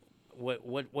bill?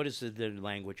 What is the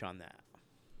language on that?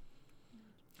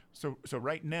 So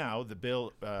right now, the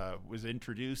bill was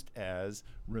introduced as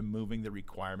removing the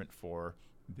requirement for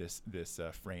this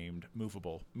framed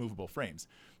movable frames.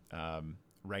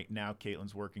 Right now,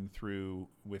 Caitlin's working through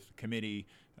with the committee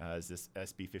as this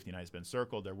SB 59 has been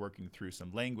circled. They're working through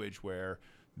some language where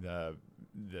the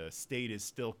state is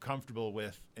still comfortable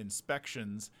with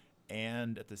inspections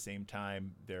and at the same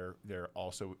time, they're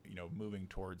also moving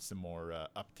towards some more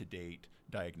up-to-date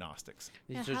diagnostics.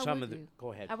 These are some of the.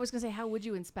 Go ahead. I was going to say, how would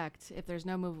you inspect if there's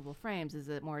no movable frames? Is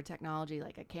it more technology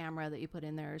like a camera that you put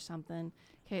in there or something,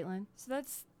 Caitlin? So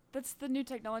that's the new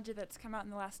technology that's come out in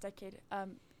the last decade.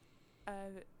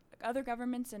 Other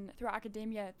governments and through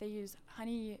academia, they use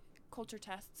honey culture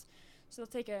tests. So they'll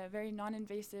take a very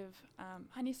non-invasive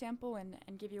honey sample and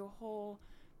give you a whole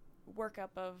workup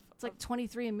of... It's like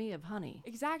 23andMe of honey.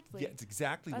 Exactly. Yeah, it's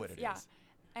exactly what it yeah. is.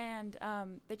 And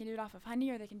they can do it off of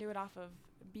honey, or they can do it off of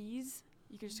bees.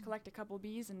 You can just collect a couple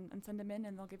bees and send them in,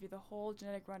 and they'll give you the whole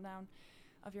genetic rundown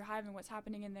of your hive and what's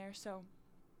happening in there. So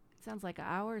sounds like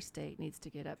our state needs to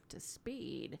get up to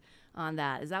speed on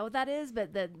that. Is that what that is?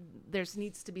 But there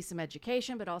needs to be some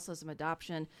education, but also some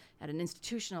adoption at an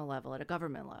institutional level, at a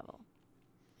government level.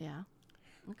 Yeah.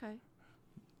 Okay.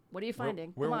 What are you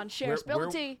finding? Come on, share, spill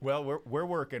the tea. Well, we're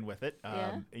working with it.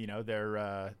 Yeah.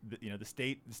 They're the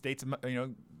state's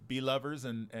bee lovers,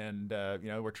 and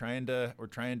we're trying to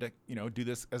do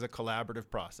this as a collaborative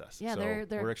process. Yeah, so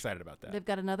we're excited about that. They've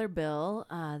got another bill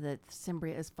that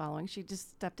Cimbria is following. She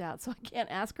just stepped out, so I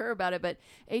can't ask her about it. But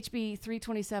HB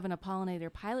 327, a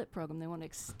pollinator pilot program. They want to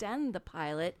extend the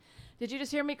pilot. Did you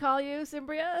just hear me call you,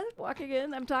 Cimbria? Walking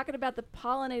in. I'm talking about the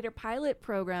pollinator pilot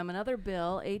program, another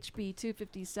bill, HB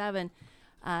 257,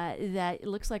 that it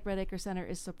looks like Red Acre Center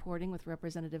is supporting with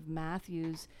Representative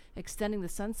Matthews, extending the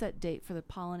sunset date for the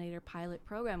pollinator pilot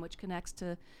program, which connects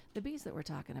to the bees that we're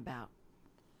talking about.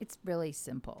 It's really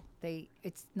simple.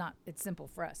 It's simple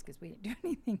for us because we didn't do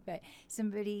anything, but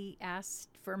somebody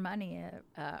asked for money,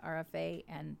 RFA,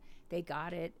 and they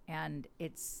got it, and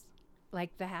it's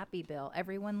like the Happy Bill.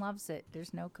 Everyone loves it.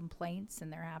 There's no complaints,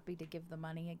 and they're happy to give the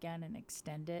money again and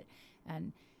extend it.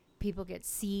 And people get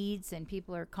seeds, and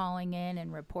people are calling in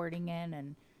and reporting in,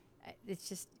 and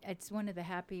it's one of the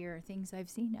happier things I've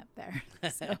seen up there.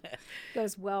 So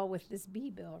goes well with this bee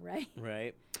bill, right?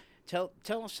 Right. Tell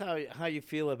us how you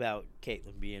feel about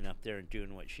Caitlin being up there and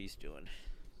doing what she's doing.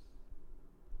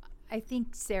 I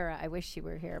think Sarah, I wish she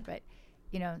were here, but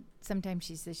sometimes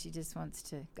she says she just wants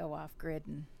to go off grid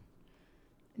and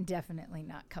definitely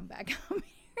not come back home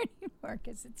here anymore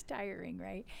because it's tiring,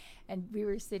 right? And we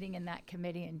were sitting in that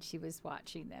committee, and she was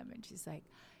watching them, and she's like,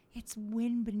 it's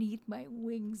wind beneath my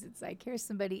wings. It's like, here's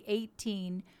somebody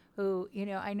 18 who,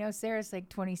 I know Sarah's like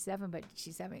 27, but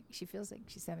she feels like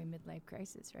she's having midlife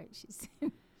crisis, right? She's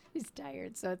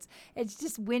tired. So it's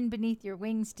just wind beneath your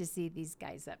wings to see these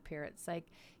guys up here. It's like,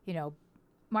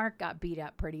 Mark got beat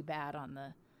up pretty bad on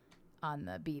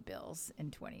the bee bills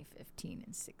in 2015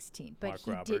 and 16. But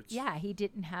he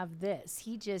didn't have this.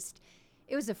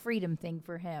 It was a freedom thing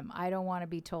for him. I don't want to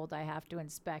be told I have to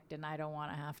inspect, and I don't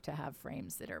want to have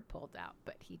frames that are pulled out.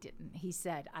 But he didn't. He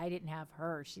said, I didn't have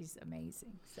her. She's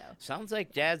amazing. So sounds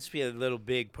like Dad's been a little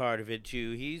big part of it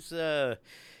too.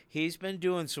 He's been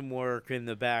doing some work in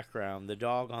the background. The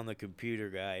dog on the computer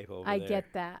guy over there. I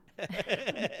get that.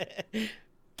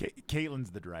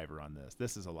 Caitlin's the driver on this.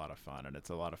 This is a lot of fun, and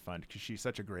it's a lot of fun because she's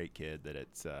such a great kid that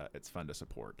it's fun to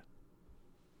support.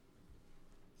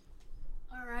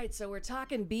 All right, so we're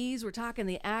talking bees. We're talking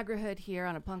the Agrihood here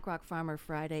on a Punk Rock Farmer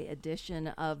Friday edition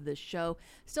of the show.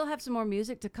 Still have some more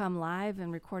music to come live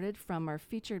and recorded from our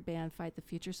featured band, Fight the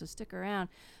Future, so stick around.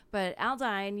 But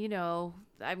Aldine,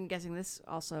 I'm guessing this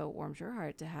also warms your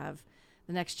heart to have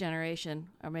the next generation,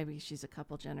 or maybe she's a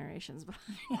couple generations, but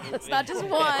it's not just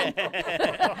one.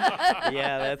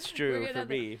 Yeah, that's true for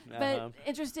me. But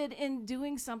interested in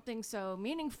doing something so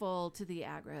meaningful to the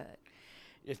Agrihood.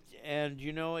 And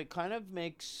it kind of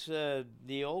makes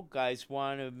the old guys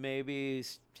want to maybe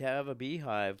have a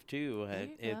beehive too.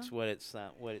 It's what it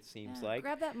seems like.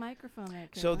 Grab that microphone there,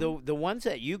 Caitlin. So the ones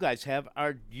that you guys have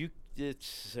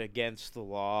it's against the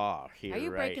law here. Are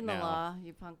you right breaking now. the law,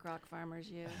 you punk rock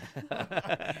farmers? You.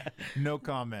 No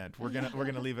comment. We're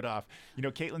gonna leave it off.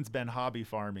 Caitlin's been hobby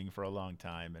farming for a long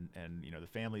time, and the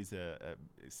family's a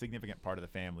significant part of the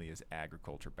family is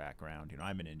agriculture background.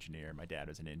 I'm an engineer. My dad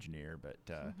was an engineer, but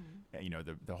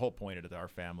the whole point of our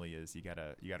family is you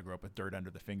gotta grow up with dirt under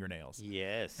the fingernails.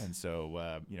 Yes. And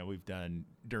so we've done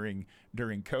during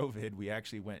COVID, we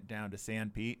actually went down to San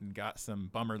Pete and got some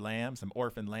bummer lambs, some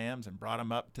orphan lambs, and brought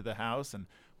them up to the house, and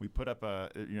we put up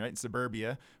in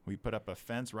suburbia, we put up a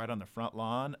fence right on the front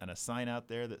lawn and a sign out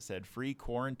there that said free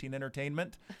quarantine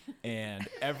entertainment, and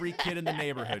every kid in the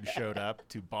neighborhood showed up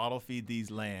to bottle feed these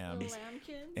lambs. Little lamb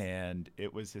kids? And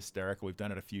it was hysterical. We've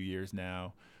done it a few years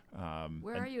now.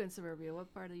 Where are you in suburbia?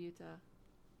 What part of Utah?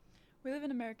 We live in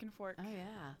American Fork. Oh,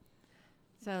 yeah.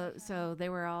 So they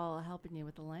were all helping you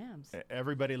with the lambs.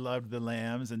 Everybody loved the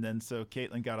lambs, and then so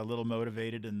Caitlin got a little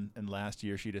motivated, and last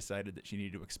year she decided that she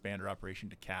needed to expand her operation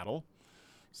to cattle.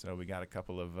 So we got a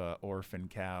couple of orphan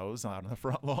cows on the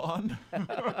front lawn.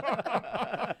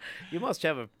 You must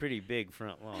have a pretty big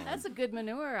front lawn. That's a good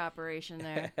manure operation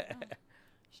there.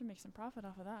 Should make some profit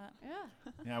off of that.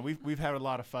 Yeah. Yeah, we've had a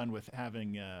lot of fun with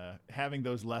having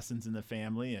those lessons in the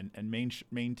family and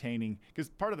maintaining, because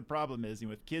part of the problem is,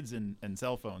 with kids and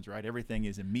cell phones, right? Everything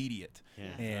is immediate,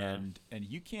 and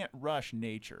you can't rush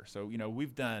nature. So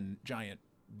we've done giant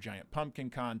pumpkin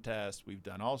contests. We've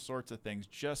done all sorts of things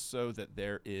just so that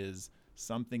there is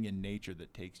something in nature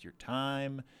that takes your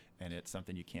time, and it's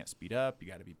something you can't speed up. You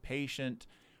got to be patient,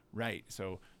 right?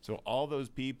 So all those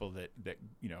people that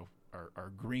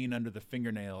are green under the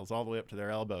fingernails all the way up to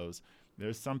their elbows,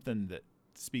 there's something that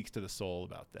speaks to the soul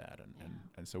about that,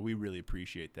 and so we really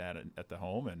appreciate that at the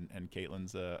home. And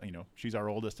Caitlin's she's our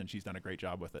oldest, and she's done a great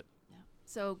job with it.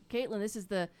 So, Caitlin, this is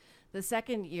the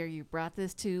second year you brought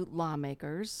this to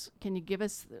lawmakers. Can you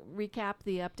recap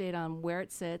the update on where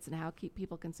it sits and how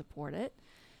people can support it?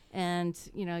 And,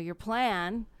 your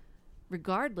plan,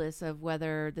 regardless of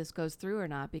whether this goes through or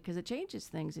not, because it changes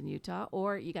things in Utah,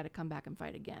 or you got to come back and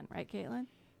fight again. Right, Caitlin?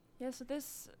 Yeah, so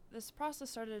this process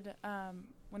started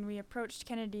when we approached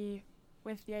Kennedy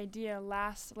with the idea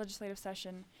last legislative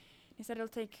session. He said it'll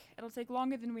take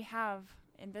longer than we have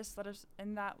in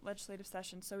that legislative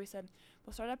session. So we said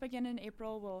we'll start up again in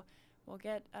April. We'll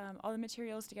get all the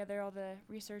materials together, all the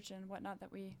research and whatnot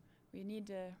that we need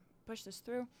to push this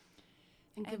through.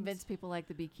 And convince people like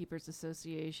the Beekeepers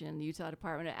Association, the Utah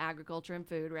Department of Agriculture and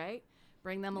Food, right?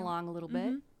 Bring them along a little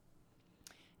bit.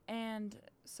 And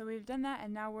so we've done that,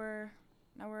 and now we're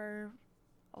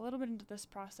a little bit into this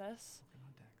process. Working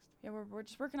on text. Yeah, we're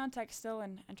just working on text still,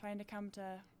 and trying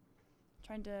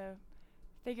to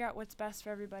figure out what's best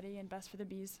for everybody and best for the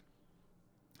bees.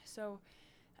 So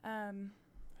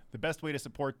the best way to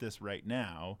support this right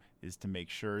now is to make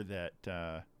sure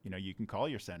that you can call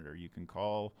your senator, you can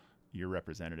call your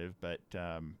representative, but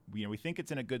we think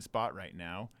it's in a good spot right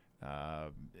now.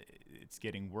 It's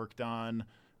getting worked on.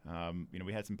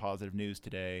 We had some positive news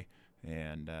today,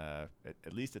 and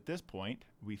at least at this point,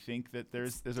 we think that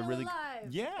there's a really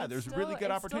really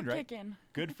good opportunity, right? Kicking.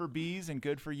 Good for bees and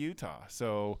good for Utah.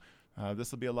 So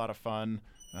this will be a lot of fun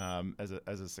as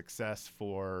a success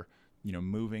for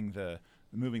moving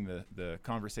the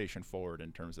conversation forward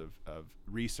in terms of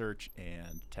research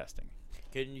and testing.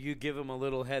 Can you give them a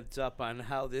little heads up on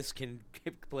how this can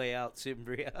play out,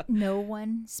 Cimbria? No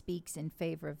one speaks in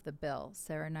favor of the bill.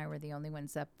 Sarah and I were the only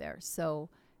ones up there. So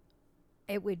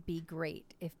it would be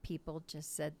great if people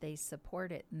just said they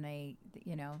support it, and they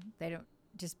don't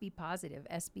just be positive.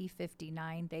 SB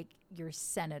 59, your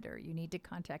senator. You need to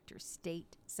contact your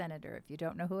state senator. If you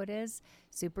don't know who it is,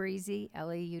 super easy,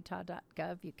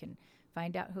 leutah.gov. You can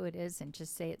find out who it is and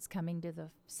just say it's coming to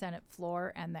the Senate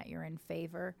floor and that you're in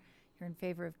favor. You're in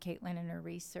favor of Caitlin and her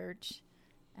research,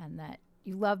 and that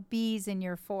you love bees and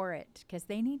you're for it, because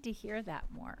they need to hear that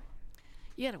more.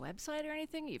 You got a website or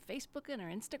anything? Are you Facebooking or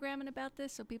Instagramming about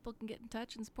this so people can get in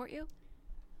touch and support you?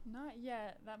 Not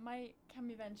yet. That might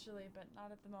come eventually, but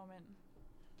not at the moment.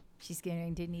 She's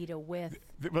going to need a whiff.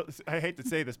 Well, I hate to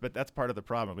say this, but that's part of the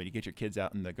problem. When you get your kids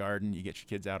out in the garden, you get your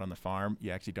kids out on the farm, you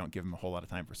actually don't give them a whole lot of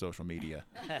time for social media.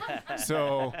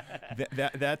 So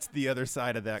that's the other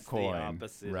side of that It's coin. the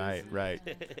opposite, Right.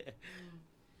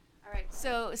 All right.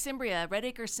 So, Cimbria, Red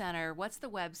Acre Center, what's the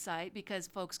website? Because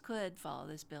folks could follow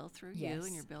this bill through you Yes.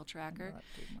 and your bill tracker. We'll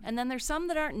update one. And then there's some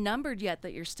that aren't numbered yet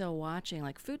that you're still watching,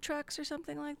 like food trucks or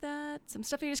something like that. Some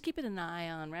stuff you're just keeping an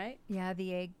eye on, right? Yeah,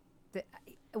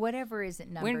 whatever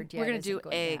isn't numbered We're yet. going to do isn't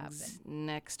going to eggs happen.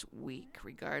 next week,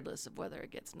 regardless of whether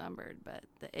it gets numbered. But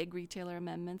the egg retailer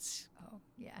amendments, Oh,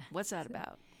 yeah. what's that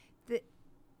about?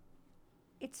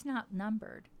 It's not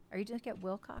numbered. Are you looking at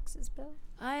Wilcox's bill?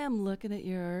 I am looking at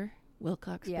your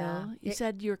Wilcox Yeah. bill. You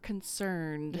said you're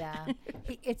concerned. Yeah.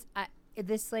 It's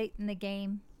this late in the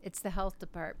game, it's the health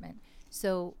department.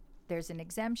 So there's an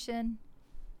exemption,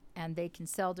 and they can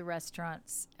sell to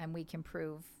restaurants, and we can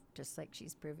prove, just like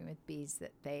she's proving with bees,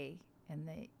 that they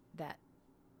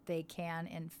can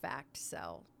in fact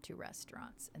sell to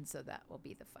restaurants, and so that will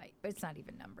be the fight. But it's not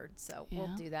even numbered, so we'll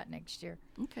Yeah. do that next year.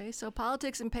 Okay, so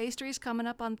politics and pastries coming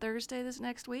up on Thursday this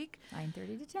next week.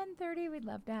 9:30 to 10:30. We'd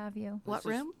love to have you. What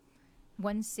room?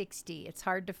 160. It's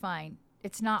hard to find.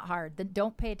 It's not hard.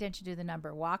 Don't pay attention to the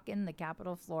number. Walk in the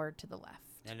Capitol floor to the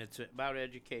left. And it's about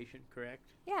education,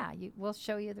 correct? Yeah, we'll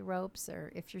show you the ropes,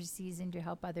 or if you're seasoned to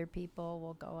help other people,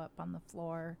 we'll go up on the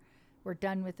floor. We're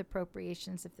done with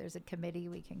appropriations. If there's a committee,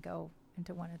 we can go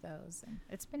into one of those, and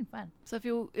it's been fun. So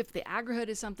if the agrihood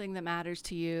is something that matters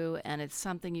to you and it's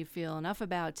something you feel enough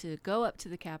about to go up to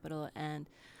the Capitol and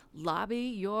lobby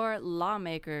your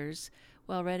lawmakers,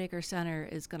 well, Red Acre Center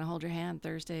is going to hold your hand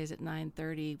Thursdays at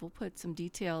 9:30. We'll put some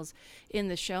details in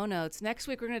the show notes. Next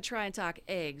week, we're going to try and talk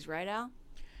eggs, right, Al?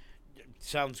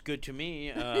 Sounds good to me.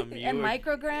 And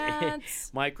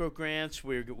microgrants. Microgrants.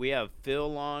 We have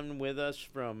Phil on with us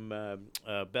from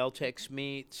Beltex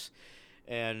Meats,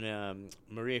 and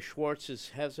Maria Schwartz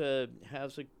has a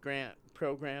grant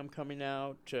program coming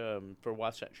out for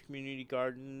Wasatch Community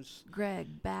Gardens.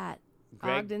 Greg Batt.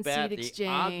 Ogden Seed the Exchange.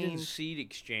 Ogden Seed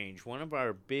Exchange, one of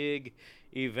our big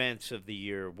events of the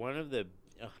year. One of the,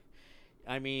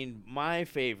 my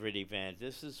favorite event.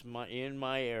 This is in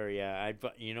my area. I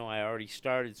already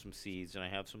started some seeds, and I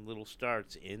have some little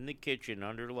starts in the kitchen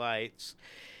under lights.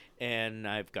 And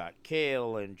I've got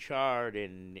kale and chard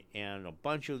and a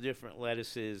bunch of different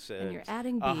lettuces. And you're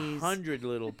adding bees. 100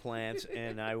 little plants,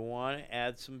 and I want to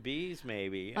add some bees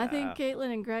maybe. I think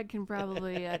Caitlin and Greg can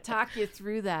probably talk you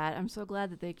through that. I'm so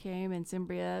glad that they came. And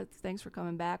Cimbria, thanks for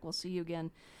coming back. We'll see you again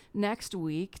next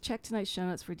week. Check tonight's show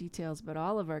notes for details about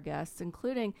all of our guests,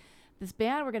 including this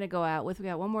band we're going to go out with. We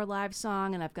got one more live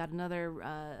song, and I've got another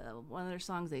one of their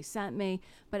songs they sent me.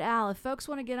 But Al, if folks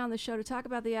want to get on the show to talk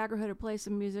about the agrihood or play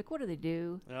some music, what do they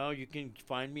do? Oh, you can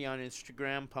find me on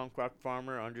Instagram,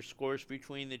 punkrockfarmer _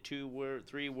 between the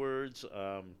three words.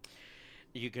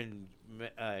 You can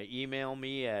email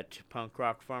me at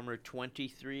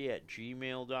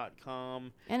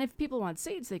punkrockfarmer23@gmail.com. And if people want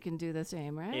seeds, they can do the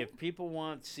same, right? If people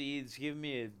want seeds,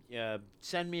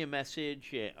 send me a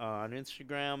message on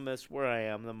Instagram. That's where I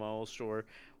am the most, or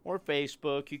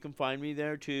Facebook. You can find me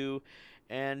there too,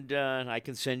 and I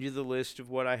can send you the list of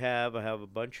what I have. I have a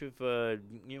bunch of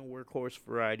workhorse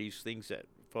varieties, things that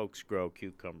folks grow,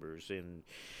 cucumbers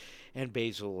and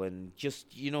basil, and just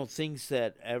things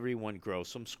that everyone grows.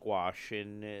 Some squash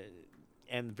and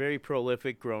very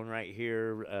prolific, grown right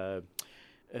here.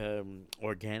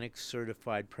 Organic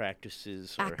certified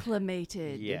practices.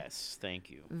 Acclimated. Yes, thank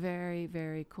you. Very,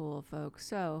 very cool, folks.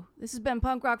 So this has been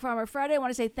Punk Rock Farmer Friday. I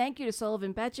want to say thank you to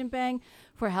Sullivan Petchenbang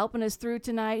for helping us through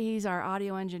tonight. He's our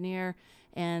audio engineer,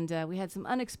 and we had some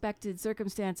unexpected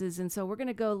circumstances, and so we're going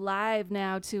to go live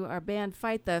now to our band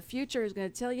Fight the Future, who's going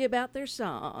to tell you about their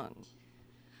song.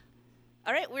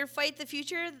 All right, we're Fight the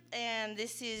Future, and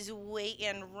this is Wait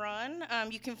and Run.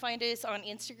 You can find us on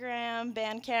Instagram,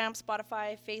 Bandcamp,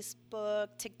 Spotify, Facebook,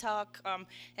 TikTok,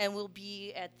 and we'll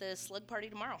be at the Slug Party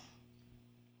tomorrow.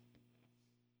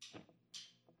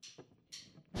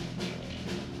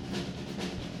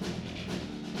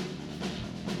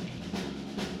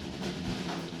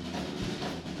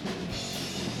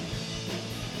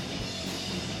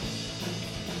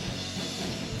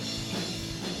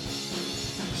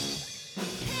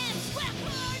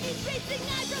 Racing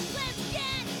hydro plants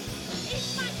again. It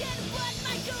might get what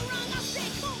might go wrong. I'll stay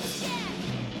cool, yeah.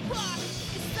 Walk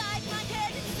inside my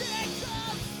head in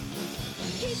circles.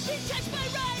 Keep in touch by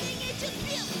riding. It just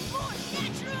feels more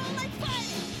natural like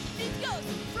fighting. It goes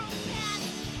from past.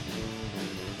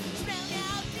 Drown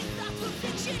out these thoughts with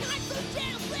fiction. Heart so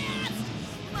down fast.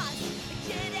 Must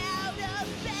get out of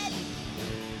bed.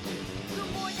 The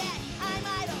more that I'm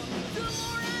idle, the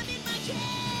more I'm in my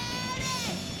head.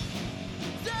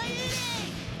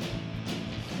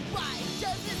 Why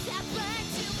does this happen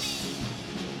to me?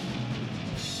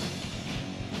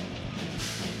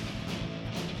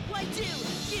 Why do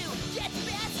you get the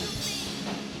best of me?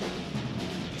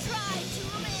 Try to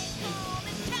remain calm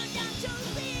and count down to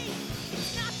leave.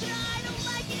 It's not that I don't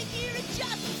like it here, it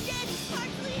just gets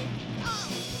partly. Oh,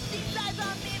 these eyes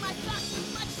on me, my thoughts are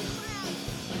much too loud.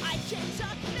 I can't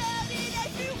talk about it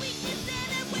every weakness and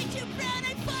I'm way too proud.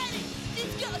 I'm fighting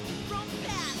these ghosts from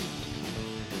past.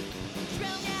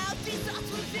 Drown out these thoughts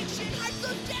with fiction, heart so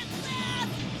dead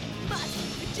fast. Must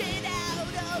get out of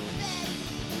bed.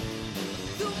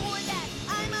 The more that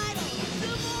I'm idle,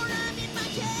 the more I'm in my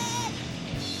head.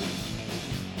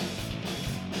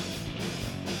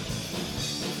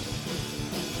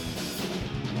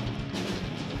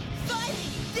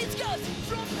 Fighting these ghosts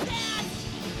from past.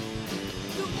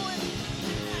 The more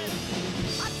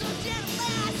I'm so dead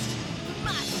last.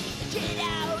 Must get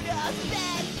out of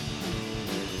bed.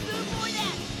 The more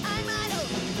that I'm idle,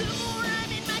 the more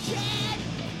I'm in my head.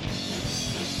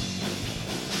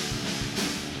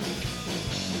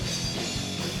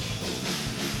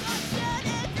 Thoughts on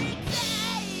every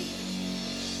day.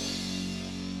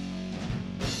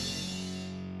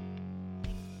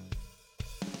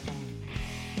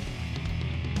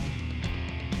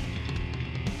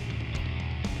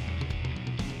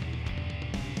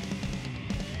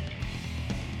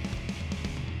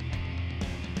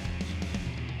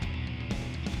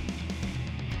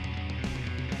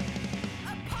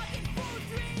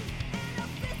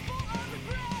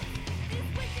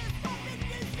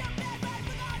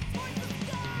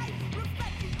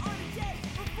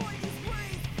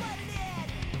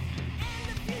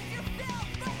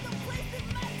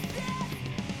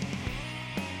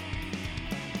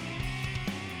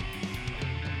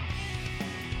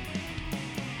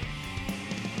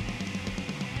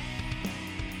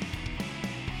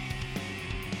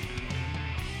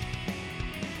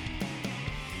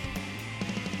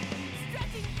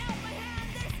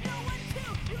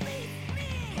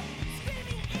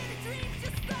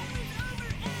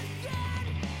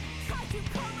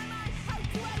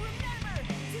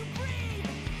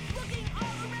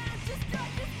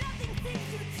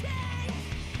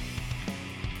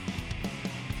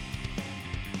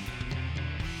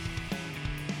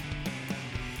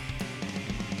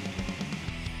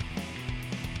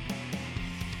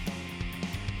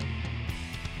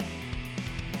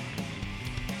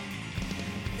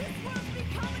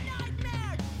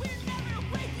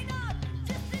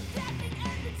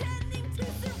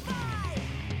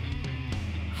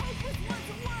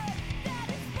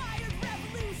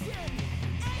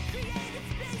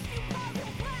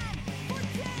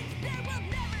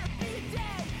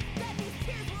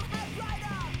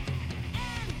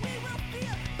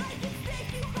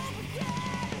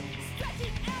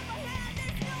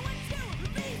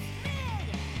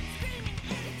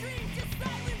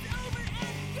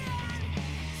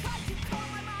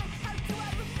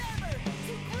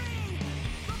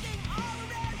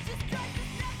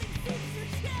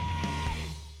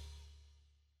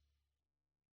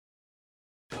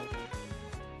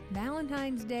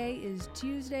 Valentine's Day is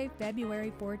Tuesday,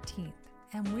 February 14th,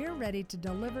 and we're ready to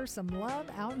deliver some love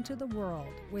out into the world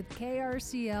with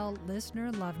KRCL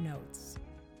Listener Love Notes.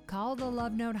 Call the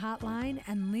Love Note hotline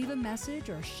and leave a message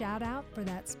or shout out for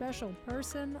that special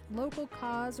person, local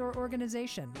cause, or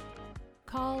organization.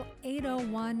 Call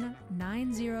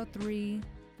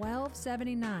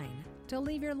 801-903-1279 to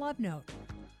leave your love note.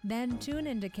 Then tune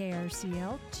into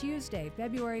KRCL Tuesday,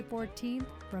 February 14th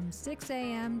from 6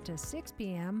 a.m. to 6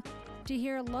 p.m. to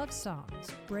hear love songs,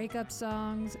 breakup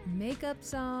songs, makeup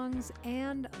songs,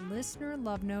 and listener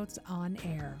love notes on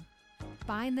air.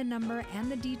 Find the number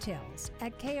and the details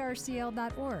at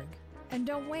krcl.org. And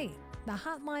don't wait, the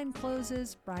hotline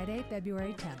closes Friday,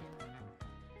 February 10th.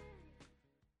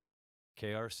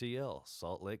 KRCL,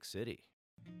 Salt Lake City.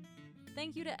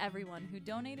 Thank you to everyone who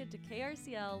donated to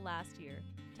KRCL last year.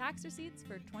 Tax receipts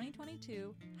for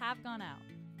 2022 have gone out,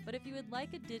 but if you would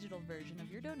like a digital version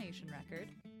of your donation record,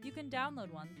 you can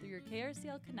download one through your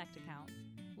KRCL Connect account.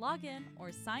 Log in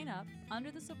or sign up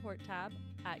under the support tab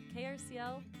at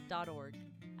krcl.org.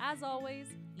 As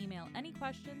always, email any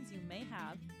questions you may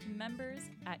have to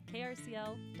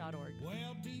members@krcl.org.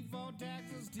 Well, default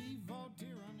taxes, default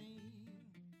tyranny.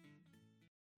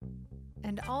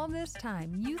 And all this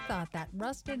time, you thought that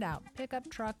rusted out pickup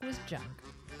truck was junk.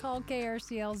 Call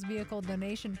KRCL's vehicle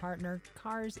donation partner,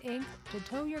 Cars Inc., to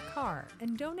tow your car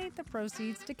and donate the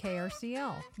proceeds to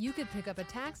KRCL. You could pick up a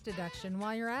tax deduction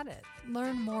while you're at it.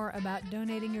 Learn more about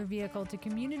donating your vehicle to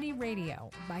community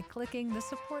radio by clicking the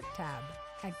support tab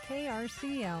at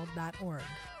krcl.org.